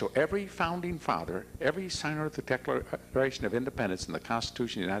preached to every founding father, every signer of the Declaration of Independence and the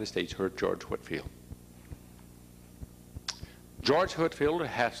Constitution of the United States heard George Whitefield. George Whitefield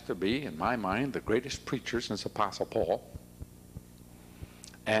has to be, in my mind, the greatest preacher since Apostle Paul,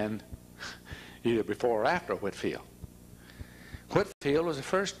 and either before or after Whitefield. Whitefield was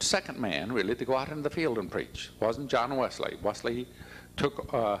the second man, really, to go out into the field and preach. It wasn't John Wesley. Wesley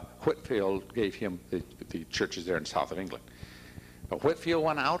took, Whitefield gave him the churches there in south of England. But Whitefield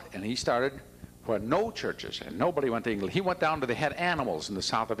went out and he started where no churches and nobody went to England. He went down to, they had animals in the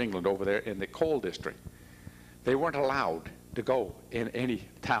south of England over there in the coal district. They weren't allowed to go in any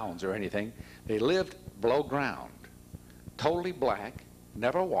towns or anything. They lived below ground, totally black,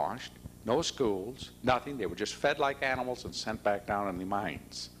 never washed, no schools, nothing. They were just fed like animals and sent back down in the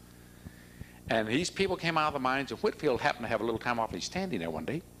mines. And these people came out of the mines, and Whitefield happened to have a little time off. He's standing there one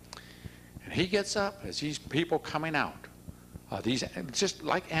day, and he gets up as these people coming out, these just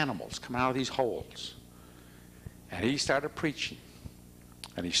like animals coming out of these holes. And he started preaching.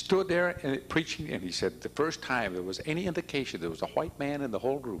 And he stood there and preaching, and he said the first time there was any indication there was a white man in the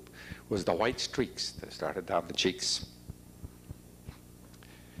whole group was the white streaks that started down the cheeks.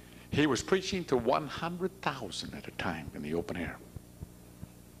 He was preaching to 100,000 at a time in the open air.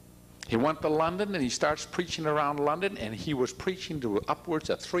 He went to London and he starts preaching around London, and he was preaching to upwards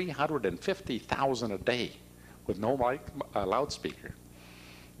of 350,000 a day with no loudspeaker.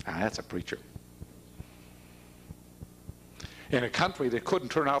 Now that's a preacher. In a country that couldn't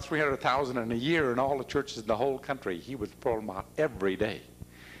turn out 300,000 in a year in all the churches in the whole country, he would pull them out every day.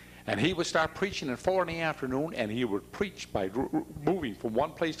 And he would start preaching at 4 in the afternoon, and he would preach by moving from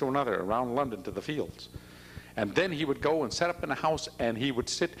one place to another around London to the fields. And then he would go and set up in a house, and he would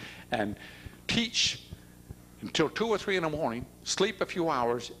sit and teach until 2 or 3 in the morning, sleep a few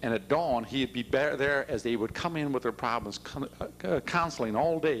hours, and at dawn he'd be there as they would come in with their problems, counseling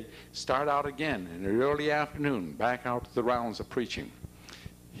all day, start out again in the early afternoon, back out to the rounds of preaching.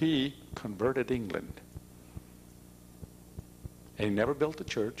 He converted England. And he never built a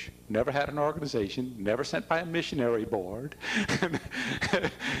church, never had an organization, never sent by a missionary board.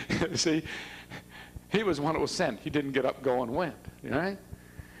 See, he was one that was sent. He didn't get up, go, and went, right?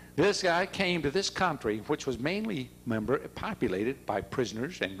 This guy came to this country, which was mainly populated by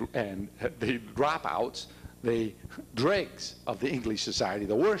prisoners and the dropouts, the dregs of the English society,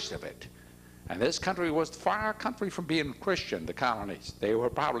 the worst of it. And this country was far country from being Christian, the colonies. They were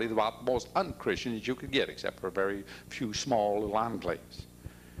probably about the most un-Christian that you could get, except for a very few small little enclaves.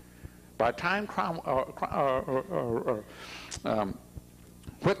 By the time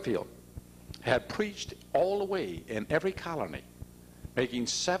Whitefield had preached all the way in every colony, making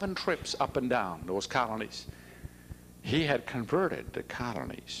 7 trips up and down those colonies, he had converted the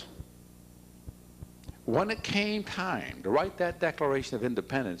colonies. When it came time to write that Declaration of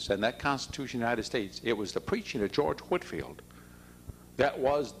Independence and that Constitution of the United States, it was the preaching of George Whitefield that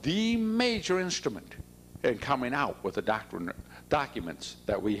was the major instrument in coming out with the documents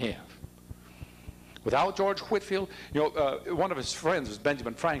that we have. Without George Whitefield, one of his friends was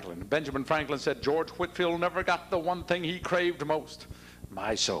Benjamin Franklin. Benjamin Franklin said George Whitefield never got the one thing he craved most,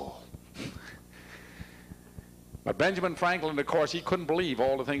 my soul. But Benjamin Franklin, of course, he couldn't believe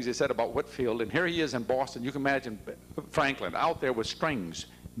all the things they said about Whitefield, and here he is in Boston. You can imagine Franklin out there with strings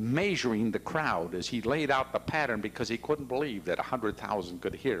measuring the crowd as he laid out the pattern, because he couldn't believe that 100,000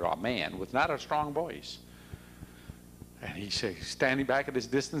 could hear a man with not a strong voice. And he said, standing back at his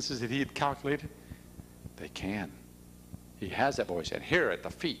distances that he had calculated, they can. He has that voice. And here at the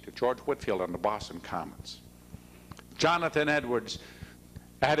feet of George Whitefield on the Boston Commons, Jonathan Edwards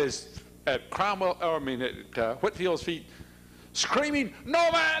at Whitefield's feet, screaming,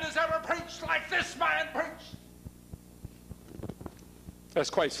 "No man has ever preached like this man preached."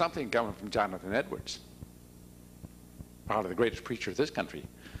 That's quite something coming from Jonathan Edwards. probably the greatest preacher this country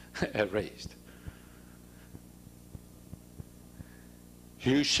had raised.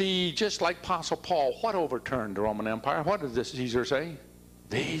 You see, just like Apostle Paul, what overturned the Roman Empire? What did this Caesar say?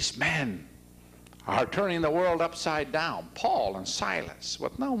 These men are turning the world upside down. Paul and Silas,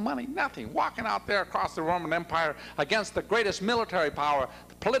 with no money, nothing, walking out there across the Roman Empire against the greatest military power,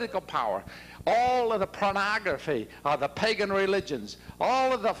 the political power, all of the pornography of the pagan religions,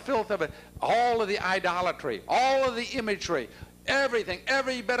 all of the filth of it, all of the idolatry, all of the imagery, everything,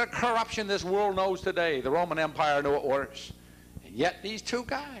 every bit of corruption this world knows today, the Roman Empire knew it worse. And yet these two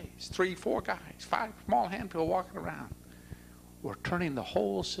guys, 3, 4 guys, 5 small handful walking around, were turning the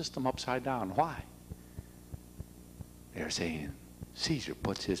whole system upside down. Why? They're saying Caesar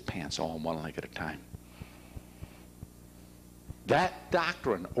puts his pants on one leg at a time. That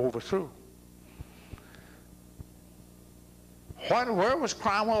doctrine overthrew. Where was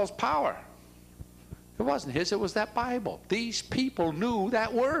Cromwell's power? It wasn't his, it was that Bible. These people knew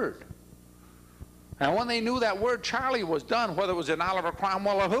that word. And when they knew that word, Charlie was done, whether it was in Oliver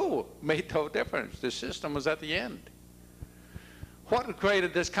Cromwell or who, made no difference. The system was at the end. What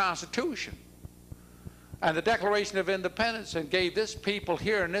created this Constitution and the Declaration of Independence and gave this people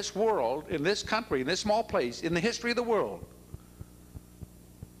here in this world, in this country, in this small place, in the history of the world,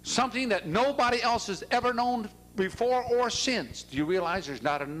 something that nobody else has ever known before or since? Do you realize there's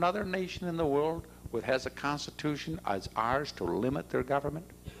not another nation in the world that has a constitution as ours to limit their government?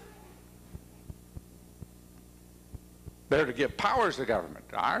 They're to give powers to government.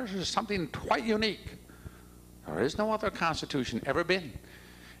 Ours is something quite unique. There is no other constitution ever been.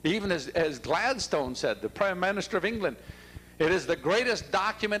 Even as Gladstone said, the Prime Minister of England, it is the greatest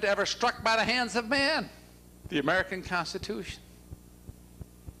document ever struck by the hands of man, the American Constitution.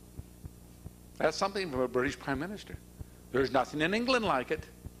 That's something from a British Prime Minister. There's nothing in England like it.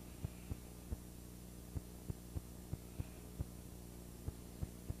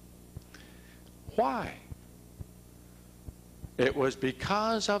 Why? It was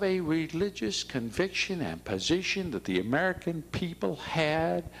because of a religious conviction and position that the American people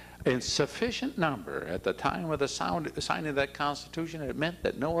had in sufficient number at the time of the signing of that Constitution. It meant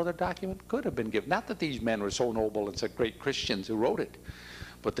that no other document could have been given. Not that these men were so noble and such great Christians who wrote it,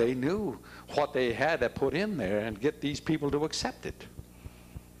 but they knew what they had to put in there and get these people to accept it.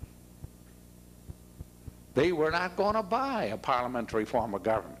 They were not going to buy a parliamentary form of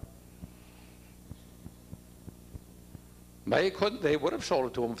government. They couldn't. They would have sold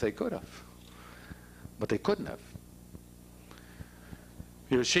it to them if they could have, but they couldn't have.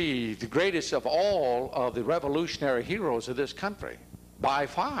 You see, the greatest of all of the revolutionary heroes of this country, by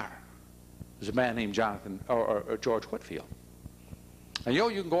far, is a man named George Whitefield. And you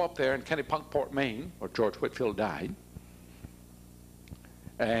can go up there in Kennebunkport, Maine, where George Whitefield died,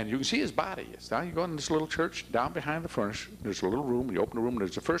 and you can see his body. It's now you go in this little church down behind the furnace. There's a little room. You open the room.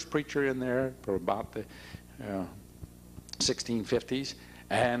 There's the first preacher in there for about the 1650s,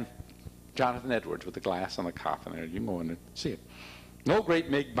 and Jonathan Edwards with the glass on the coffin there. You can go in and see it. No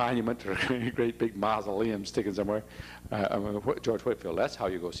great big monument or great big mausoleum sticking somewhere. George Whitefield. That's how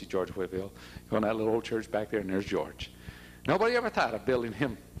you go see George Whitefield. Go in that little old church back there, and there's George. Nobody ever thought of building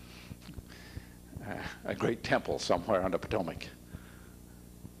him a great temple somewhere on the Potomac.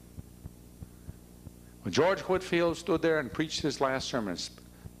 When George Whitefield stood there and preached his last sermons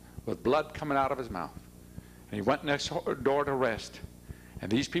with blood coming out of his mouth, and he went next door to rest,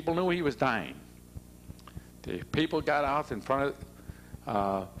 and these people knew he was dying. The people got out in front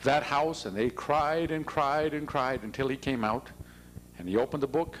of that house, and they cried and cried and cried until he came out, and he opened the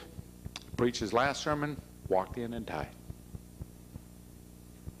book, preached his last sermon, walked in and died.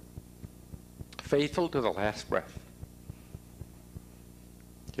 Faithful to the last breath.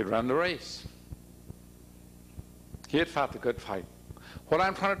 He'd run the race. He had fought the good fight. What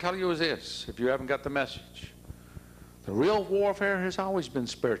I'm trying to tell you is this, if you haven't got the message. The real warfare has always been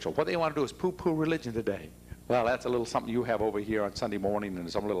spiritual. What they want to do is poo-poo religion today. Well, that's a little something you have over here on Sunday morning, and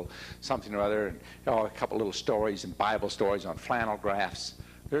some little something or other, and a couple little stories and Bible stories on flannel graphs.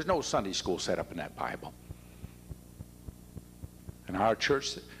 There's no Sunday school set up in that Bible. In our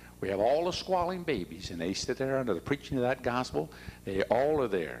church, we have all the squalling babies, and they sit there under the preaching of that gospel. They all are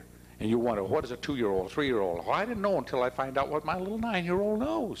there. And you wonder, what is a 2-year-old, 3-year-old? Well, I didn't know until I find out what my little 9-year-old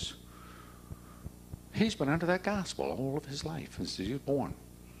knows. He's been under that gospel all of his life since he was born.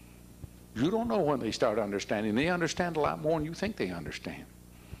 You don't know when they start understanding. They understand a lot more than you think they understand.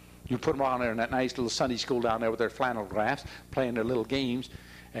 You put them on there in that nice little Sunday school down there with their flannel graphs, playing their little games,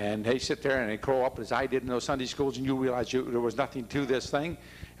 and they sit there and they grow up as I did in those Sunday schools, and you realize there was nothing to this thing.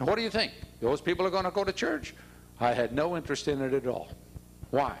 And what do you think? Those people are going to go to church? I had no interest in it at all.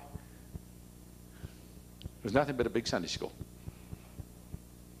 Why? It was nothing but a big Sunday school.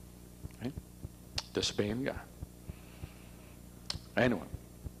 Right? Disobeying God. Anyway,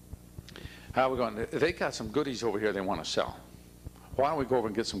 how are we going? They got some goodies over here they want to sell. Why don't we go over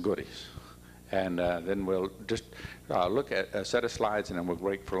and get some goodies? And then we'll just look at a set of slides, and then we'll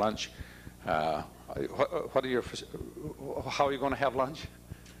break for lunch. What are your? How are you going to have lunch?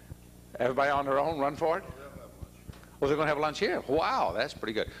 Everybody on their own, run for it? Well, they're going to have lunch here. Wow, that's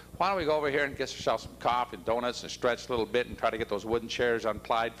pretty good. Why don't we go over here and get yourself some coffee and donuts and stretch a little bit and try to get those wooden chairs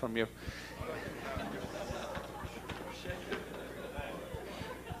unplied from you?